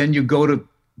 But then you go to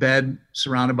bed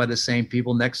surrounded by the same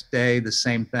people, next day, the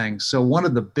same thing. So one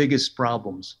of the biggest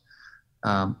problems,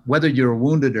 whether you're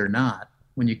wounded or not,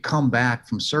 when you come back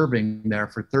from serving there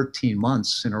for 13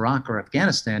 months in Iraq or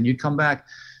Afghanistan, you come back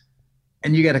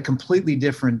and you get a completely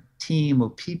different team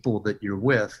of people that you're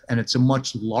with. And it's a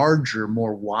much larger,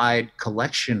 more wide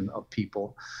collection of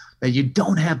people that you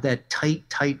don't have that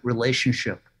tight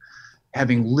relationship,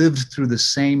 having lived through the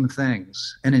same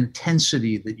things, an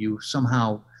intensity that you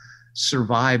somehow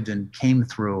survived and came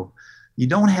through. you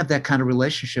don't have that kind of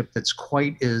relationship that's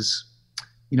quite as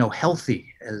healthy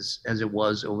as it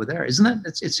was over there. Isn't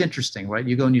that it's interesting, right?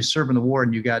 You go and you serve in the war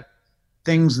and you got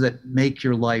things that make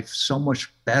your life so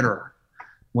much better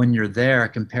when you're there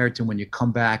compared to when you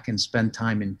come back and spend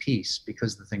time in peace,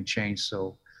 because the thing changed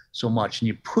so much. And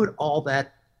you put all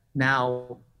that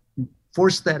now,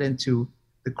 force that into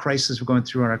the crisis we're going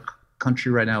through in our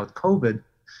country right now with COVID.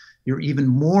 You're even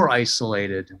more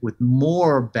isolated with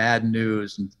more bad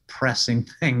news and pressing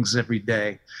things every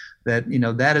day.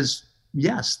 That is,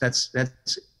 yes,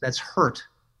 that's hurt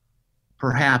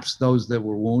perhaps those that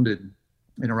were wounded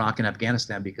in Iraq and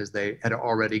Afghanistan because they had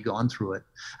already gone through it.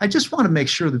 I just want to make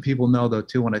sure that people know, though,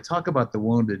 too, when I talk about the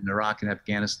wounded in Iraq and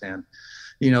Afghanistan,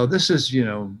 this is,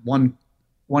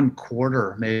 one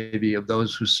quarter maybe of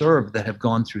those who served that have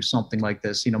gone through something like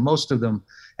this. Most of them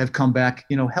have come back,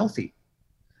 healthy.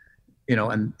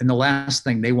 And the last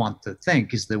thing they want to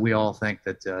think is that we all think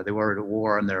that they were at a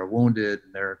war and they're wounded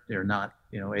and they're not,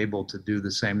 able to do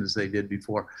the same as they did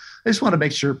before. I just want to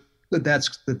make sure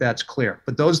that's clear.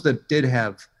 But those that did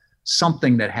have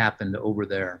something that happened over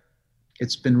there,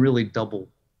 it's been really a double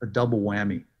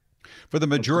whammy. For the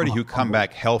majority who come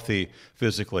back healthy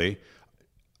physically,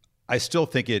 I still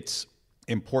think it's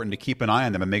important to keep an eye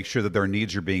on them and make sure that their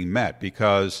needs are being met,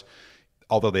 because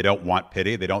although they don't want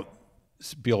pity, they don't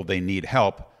feel they need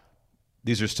help,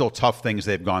 these are still tough things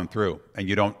they've gone through, and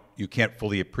you can't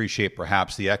fully appreciate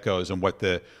perhaps the echoes and what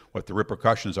the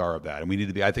repercussions are of that. And we need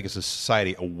to be, I think, as a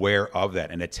society, aware of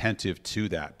that and attentive to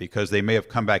that, because they may have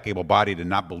come back able-bodied and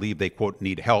not believe they, quote,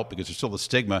 need help, because there's still a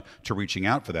stigma to reaching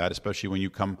out for that, especially when you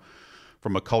come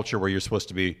from a culture where you're supposed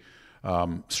to be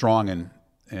strong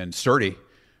and sturdy.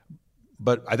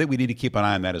 But I think we need to keep an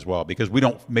eye on that as well, because we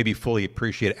don't maybe fully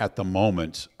appreciate at the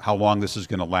moment how long this is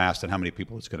going to last and how many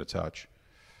people it's going to touch.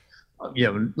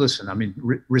 Yeah, listen, I mean,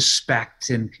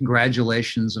 respect and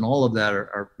congratulations and all of that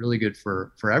are really good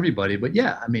for everybody. But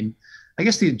yeah, I mean, I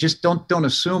guess you just don't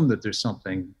assume that there's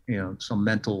something, some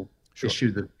mental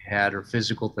issue that they had or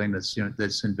physical thing that's,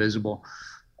 that's invisible.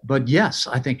 But yes,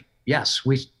 I think, yes,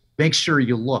 we make sure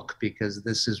you look, because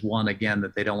this is one, again,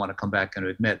 that they don't want to come back and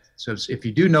admit. So if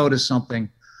you do notice something,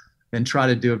 then try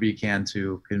to do whatever you can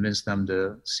to convince them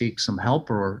to seek some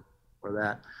help or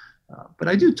that. But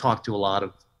I do talk to a lot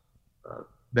of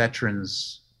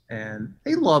veterans, and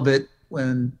they love it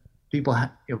when people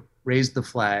raise the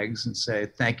flags and say,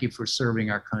 thank you for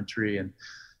serving our country, and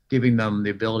giving them the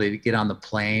ability to get on the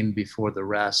plane before the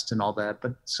rest and all that.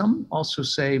 But some also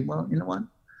say, well, you know what,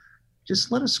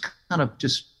 just let us kind of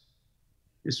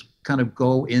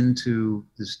go into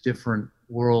this different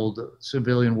world,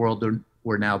 civilian world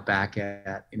we're now back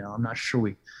at. I'm not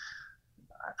sure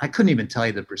I couldn't even tell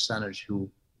you the percentage who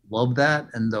love that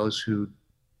and those who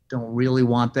don't really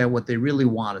want that. What they really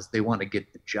want is they want to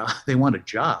get the job. They want a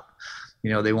job.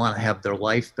 They want to have their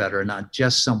life better, not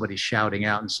just somebody shouting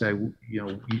out and say,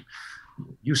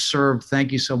 you served,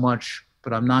 thank you so much,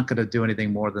 but I'm not going to do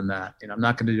anything more than that. I'm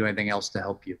not going to do anything else to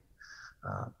help you.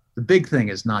 The big thing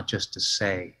is not just to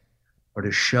say or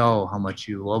to show how much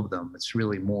you love them. It's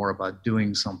really more about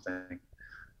doing something,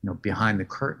 behind the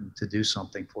curtain to do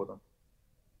something for them.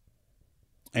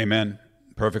 Amen.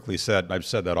 Perfectly said. I've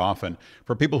said that often.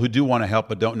 For people who do want to help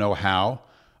but don't know how,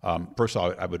 first of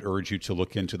all, I would urge you to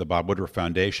look into the Bob Woodruff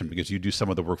Foundation, because you do some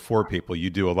of the work for people. You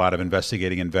do a lot of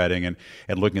investigating and vetting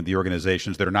and looking at the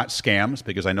organizations that are not scams,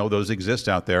 because I know those exist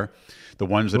out there, the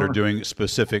ones that are doing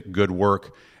specific good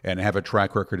work and have a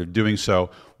track record of doing so.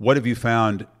 What have you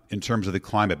found in terms of the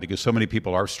climate? Because so many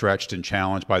people are stretched and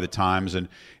challenged by the times, and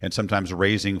sometimes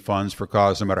raising funds for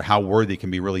cause, no matter how worthy, can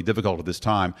be really difficult at this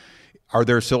time. Are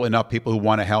there still enough people who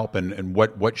want to help, and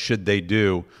what should they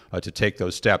do to take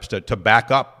those steps to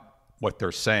back up what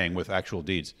they're saying with actual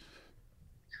deeds?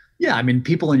 Yeah, I mean,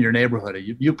 people in your neighborhood,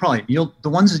 you'll the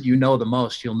ones that the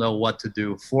most, you'll know what to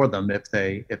do for them if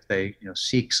they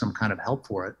seek some kind of help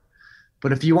for it.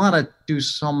 But if you want to do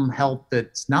some help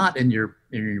that's not in your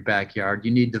backyard,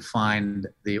 you need to find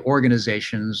the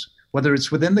organizations, whether it's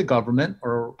within the government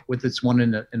or with it's one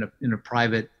in a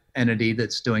private entity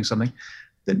that's doing something.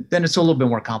 Then it's a little bit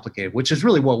more complicated, which is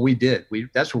really what we did.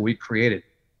 That's what we created.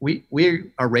 We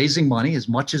are raising money as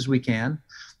much as we can,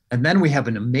 and then we have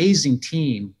an amazing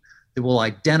team that will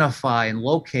identify and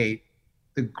locate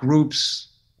the groups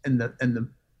and the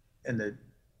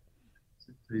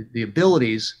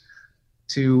abilities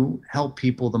to help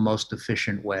people the most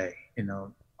efficient way.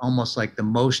 Almost like the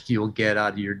most you'll get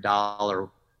out of your dollar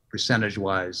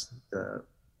percentage-wise,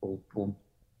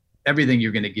 everything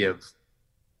you're going to give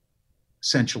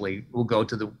essentially will go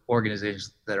to the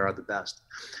organizations that are the best.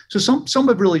 So some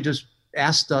have really just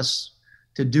asked us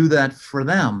to do that for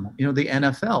them. The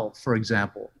NFL, for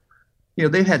example,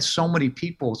 they've had so many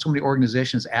people, so many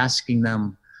organizations asking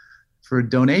them for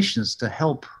donations to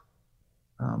help.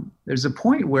 There's a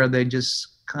point where they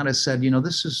just kind of said,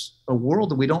 this is a world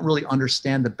that we don't really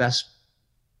understand the best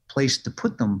place to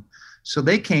put them. So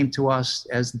they came to us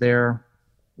as their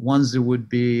ones that would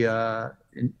be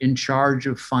in charge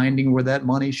of finding where that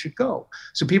money should go.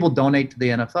 So people donate to the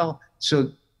NFL.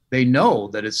 So they know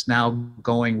that it's now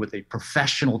going with a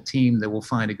professional team that will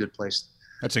find a good place.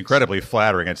 That's incredibly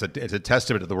flattering. It's a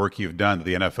testament to the work you've done that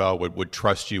the NFL would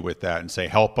trust you with that and say,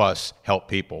 help us, help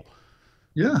people.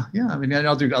 Yeah. I mean,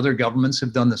 other governments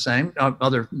have done the same.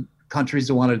 Other countries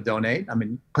that want to donate. I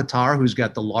mean, Qatar, who's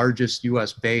got the largest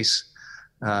U.S. base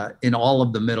in all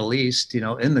of the Middle East,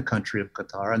 in the country of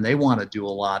Qatar, and they want to do a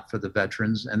lot for the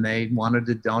veterans, and they wanted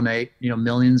to donate,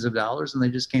 millions of dollars, and they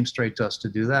just came straight to us to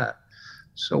do that.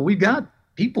 So we got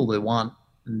people that want,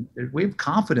 we have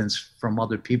confidence from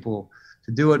other people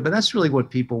to do it, but that's really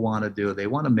what people want to do. They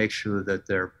want to make sure that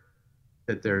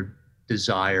their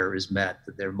desire is met,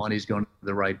 that their money's going to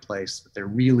the right place, that they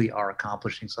really are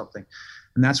accomplishing something.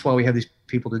 And that's why we have these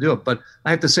people to do it. But I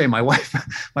have to say, my wife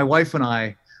and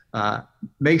I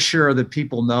make sure that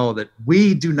people know that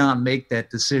we do not make that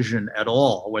decision at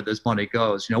all where this money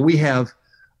goes. We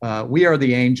are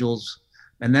the angels,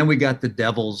 and then we got the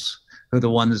devils, who are the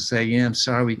ones that say, yeah, I'm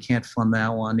sorry, we can't fund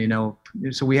that one.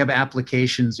 So we have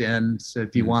applications in. So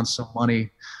if you want some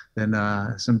money, then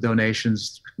some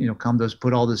donations, come to us,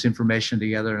 put all this information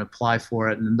together and apply for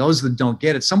it. And those that don't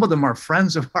get it, some of them are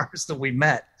friends of ours that we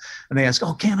met, and they ask,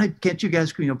 oh, can't you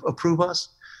guys approve us?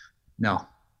 No,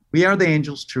 we are the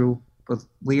angels, true. But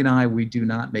Lee and I, we do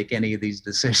not make any of these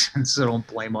decisions, so don't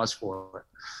blame us for it.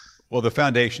 Well, the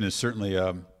foundation is certainly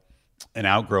an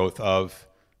outgrowth of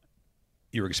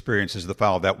your experiences that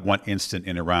followed that one instant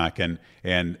in Iraq,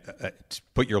 and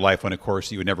put your life on a course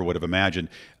that you never would have imagined.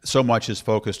 So much is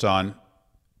focused on,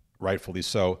 rightfully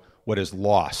so, what is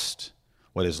lost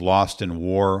in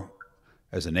war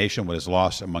as a nation, what is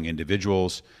lost among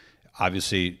individuals.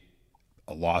 Obviously,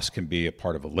 a loss can be a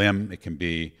part of a limb. It can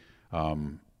be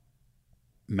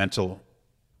mental,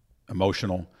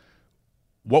 emotional.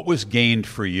 What was gained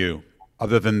for you?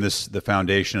 Other than the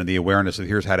foundation and the awareness of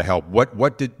here's how to help,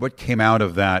 what came out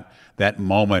of that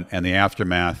moment and the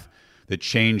aftermath that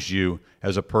changed you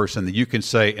as a person that you can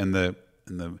say in the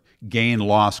gain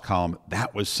loss column,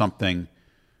 that was something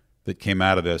that came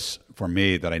out of this for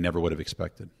me that I never would have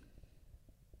expected?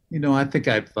 I think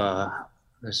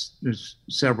there's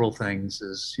several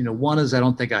things. One is I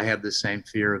don't think I have the same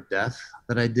fear of death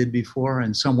that I did before.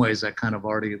 In some ways, I kind of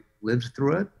already lived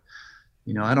through it.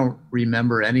 I don't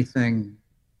remember anything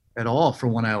at all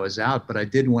from when I was out, but I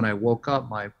did when I woke up.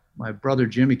 My brother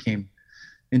Jimmy came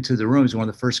into the room. He's one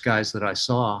of the first guys that I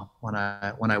saw when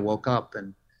I woke up,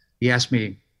 and he asked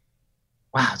me,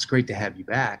 "Wow, it's great to have you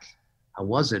back. How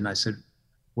was it?" And I said,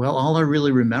 "Well, all I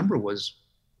really remember was,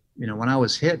 when I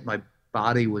was hit, my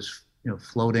body was,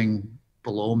 floating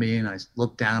below me, and I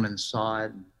looked down and saw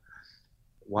it. And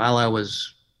while I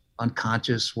was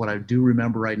unconscious, what I do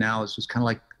remember right now is just kind of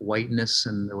like whiteness,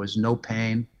 and there was no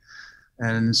pain.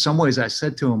 And in some ways I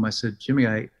said to him, I said, Jimmy,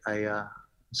 I in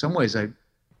some ways I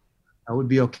would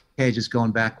be okay just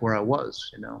going back where I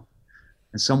was,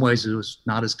 In some ways it was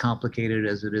not as complicated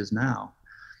as it is now.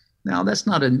 Now that's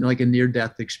not like a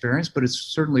near-death experience, but it's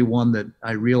certainly one that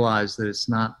I realized that it's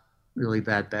not really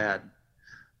that bad.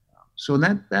 So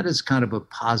that is kind of a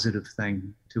positive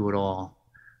thing to it all.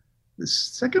 The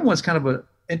second one's kind of an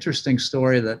interesting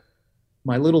story that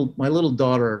my little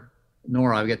daughter,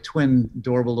 Nora, I've got twin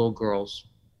adorable little girls,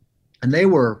 and they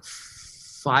were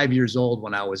 5 years old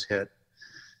when I was hit.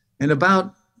 And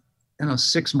about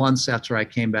 6 months after I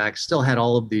came back, still had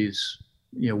all of these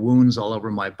wounds all over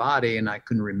my body, and I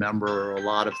couldn't remember a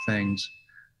lot of things.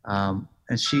 And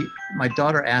my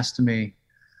daughter asked me,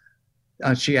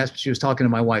 she was talking to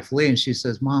my wife Lee, and she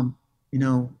says, "Mom,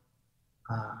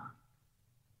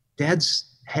 Dad's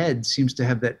head seems to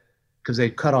have that," because they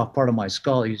cut off part of my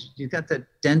skull. He's got that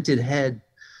dented head.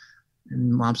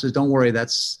 And Mom says, "Don't worry,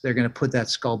 they're going to put that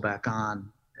skull back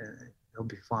on. It'll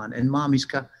be fine." And Mom, he's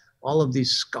got all of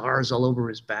these scars all over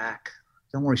his back.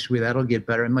 "Don't worry, sweetie, that'll get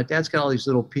better." And my dad's got all these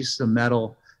little pieces of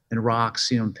metal and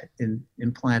rocks,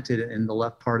 implanted in the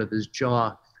left part of his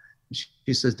jaw. And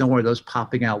she says, "Don't worry, those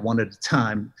popping out one at a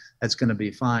time, that's going to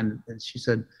be fine." And she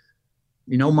said,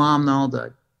 "Mom, now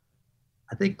that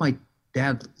I think my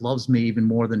Dad loves me even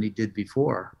more than he did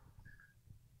before."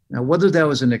 Now, whether that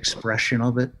was an expression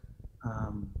of it,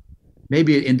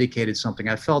 maybe it indicated something.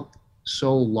 I felt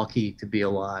so lucky to be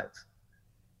alive.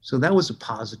 So that was a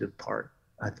positive part.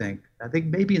 I think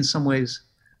maybe in some ways,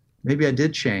 maybe I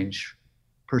did change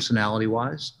personality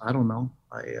wise. I don't know.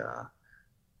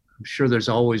 I'm sure there's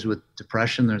always with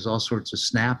depression, there's all sorts of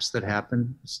snaps that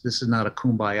happen. This is not a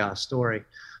kumbaya story,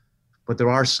 but there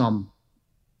are some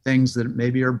things that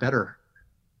maybe are better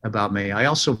about me. I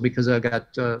also, because I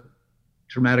got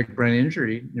traumatic brain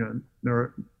injury,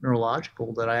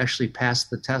 neurological, that I actually passed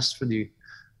the test for the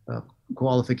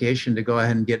qualification to go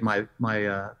ahead and get my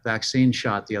vaccine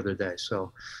shot the other day.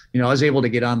 So, I was able to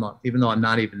get on, even though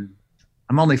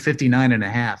I'm only 59 and a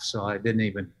half, so I didn't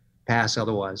even pass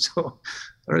otherwise. So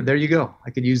there you go. I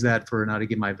could use that for now to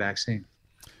get my vaccine.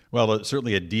 Well,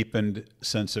 certainly a deepened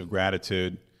sense of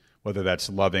gratitude, whether that's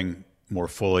loving more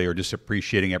fully or just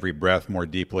appreciating every breath more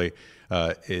deeply,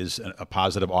 is a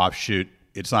positive offshoot.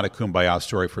 It's not a kumbaya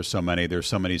story for so many. There's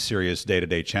so many serious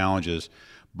day-to-day challenges,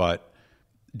 but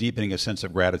deepening a sense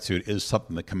of gratitude is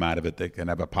something that come out of it that can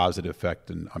have a positive effect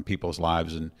on people's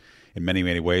lives in many,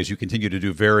 many ways. You continue to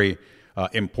do very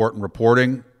important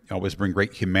reporting, always bring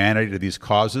great humanity to these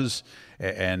causes.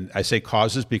 And I say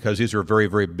causes because these are very,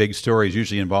 very big stories,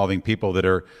 usually involving people that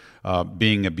are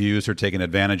being abused or taken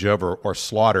advantage of or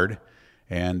slaughtered.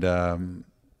 And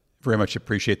very much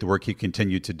appreciate the work you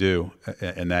continue to do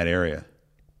in that area.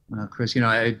 Chris,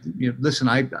 listen,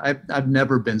 I've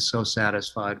never been so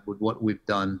satisfied with what we've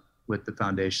done with the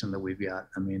foundation that we've got.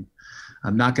 I mean,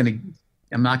 I'm not going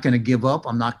to give up.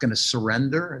 I'm not going to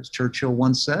surrender, as Churchill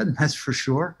once said. That's for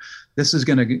sure. This is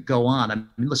going to go on. I mean,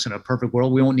 listen, in a perfect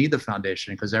world, we won't need the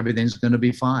foundation because everything's going to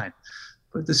be fine.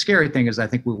 But the scary thing is, I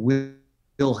think we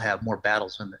will have more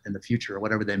battles in the future,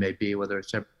 whatever they may be, whether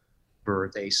it's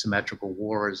asymmetrical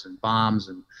wars and bombs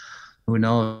and who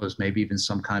knows, maybe even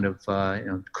some kind of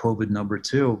COVID number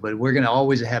 2. But we're going to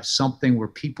always have something where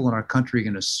people in our country are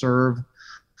going to serve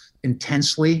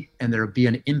intensely, and there'll be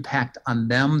an impact on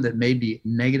them that may be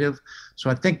negative.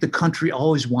 So I think the country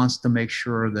always wants to make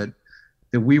sure that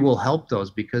we will help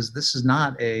those, because this is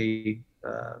not a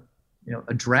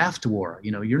draft war.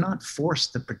 You're not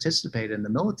forced to participate in the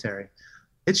military.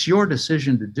 It's your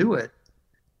decision to do it.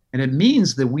 And it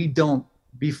means that we don't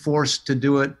be forced to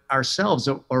do it ourselves,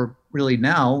 or really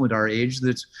now at our age,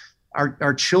 that's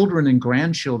our children and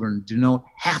grandchildren do not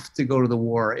have to go to the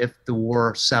war if the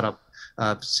war setup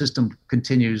system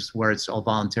continues where it's all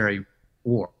voluntary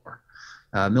war,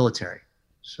 military.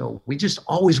 So we just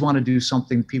always want to do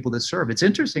something, people that serve. It's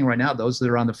interesting right now, those that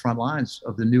are on the front lines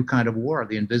of the new kind of war,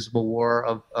 the invisible war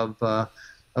of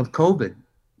COVID,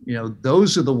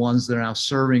 those are the ones that are now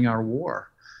serving our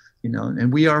war.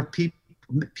 And we are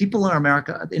people in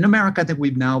America. In America, I think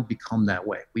we've now become that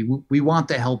way. We want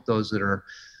to help those that are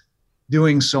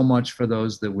doing so much for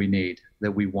those that we need,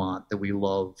 that we want, that we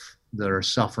love, that are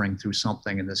suffering through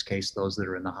something. In this case, those that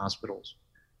are in the hospitals,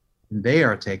 and they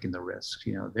are taking the risks.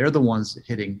 They're the ones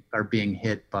that are being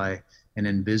hit by an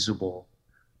invisible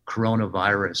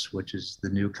coronavirus, which is the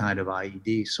new kind of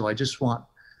IED. So I just want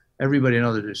everybody to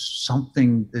know that there's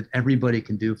something that everybody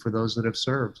can do for those that have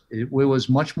served. It was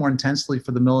much more intensely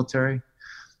for the military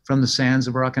from the sands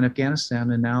of Iraq and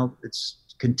Afghanistan, and now it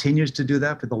continues to do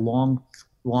that for the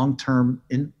long-term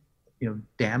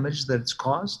damage that it's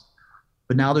caused.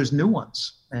 But now there's new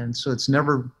ones, and so there's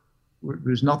no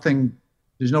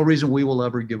reason we will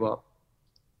ever give up,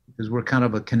 because we're kind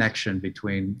of a connection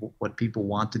between what people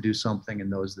want to do something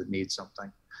and those that need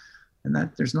something, and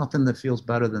that there's nothing that feels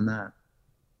better than that.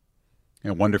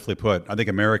 Wonderfully put. I think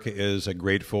America is a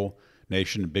grateful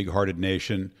nation, a big-hearted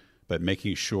nation, but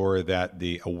making sure that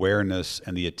the awareness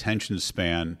and the attention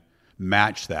span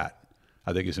match that,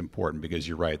 I think, is important, because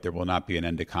you're right. There will not be an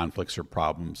end to conflicts or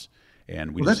problems,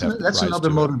 and that's another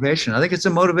motivation. I think it's a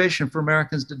motivation for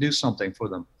Americans to do something for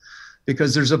them,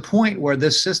 because there's a point where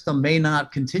this system may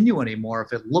not continue anymore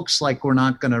if it looks like we're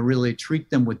not going to really treat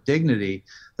them with dignity,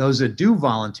 those that do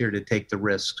volunteer to take the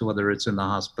risks, whether it's in the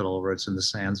hospital or it's in the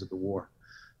sands of the war.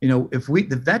 If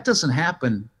that doesn't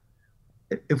happen,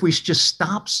 if we just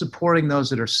stop supporting those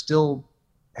that are still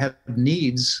have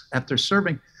needs after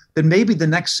serving, then maybe the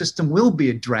next system will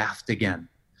be a draft again.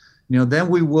 Then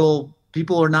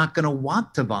people are not going to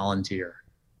want to volunteer,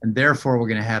 and therefore we're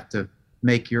going to have to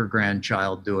make your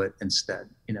grandchild do it instead,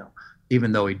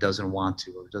 even though he doesn't want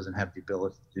to or doesn't have the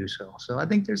ability to do so. So I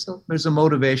think there's a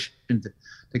motivation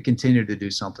to continue to do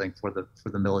something for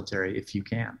the military if you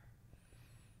can.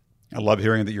 I love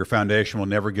hearing that your foundation will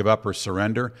never give up or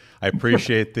surrender. I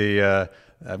appreciate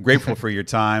I'm grateful for your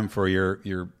time, for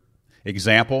your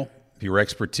example, your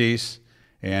expertise,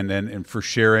 and for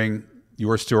sharing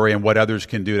your story and what others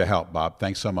can do to help, Bob.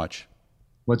 Thanks so much.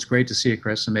 Well, it's great to see you,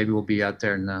 Chris, and maybe we'll be out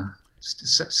there and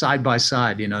side by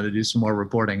side, to do some more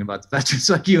reporting about the veterans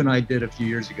like you and I did a few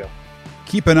years ago.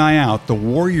 Keep an eye out. The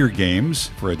Warrior Games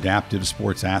for Adaptive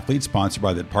Sports Athletes, sponsored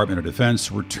by the Department of Defense,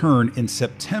 return in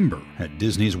September at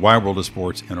Disney's Wide World of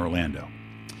Sports in Orlando.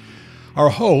 Our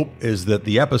hope is that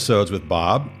the episodes with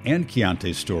Bob and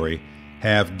Keontae's story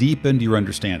have deepened your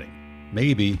understanding.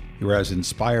 Maybe you're as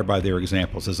inspired by their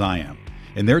examples as I am.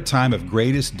 In their time of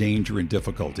greatest danger and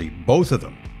difficulty, both of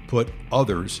them put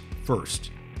others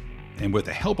first, and with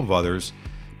the help of others,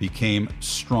 became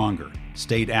stronger,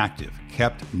 stayed active,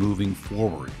 kept moving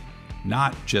forward,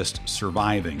 not just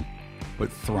surviving,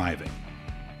 but thriving.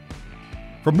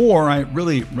 For more, I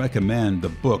really recommend the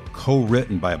book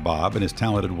co-written by Bob and his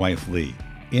talented wife, Lee,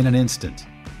 In an Instant,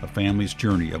 A Family's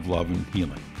Journey of Love and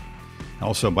Healing.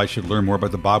 Also, I should learn more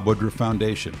about the Bob Woodruff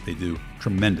Foundation. They do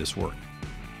tremendous work.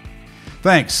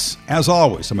 Thanks, as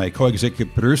always, to my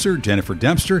co-executive producer, Jennifer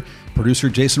Dempster, producer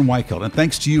Jason Weichelt, and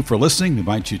thanks to you for listening. We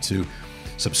invite you to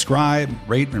subscribe,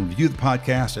 rate, and review the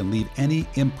podcast, and leave any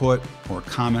input or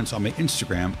comments on my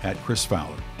Instagram at Chris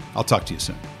Fowler. I'll talk to you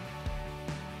soon.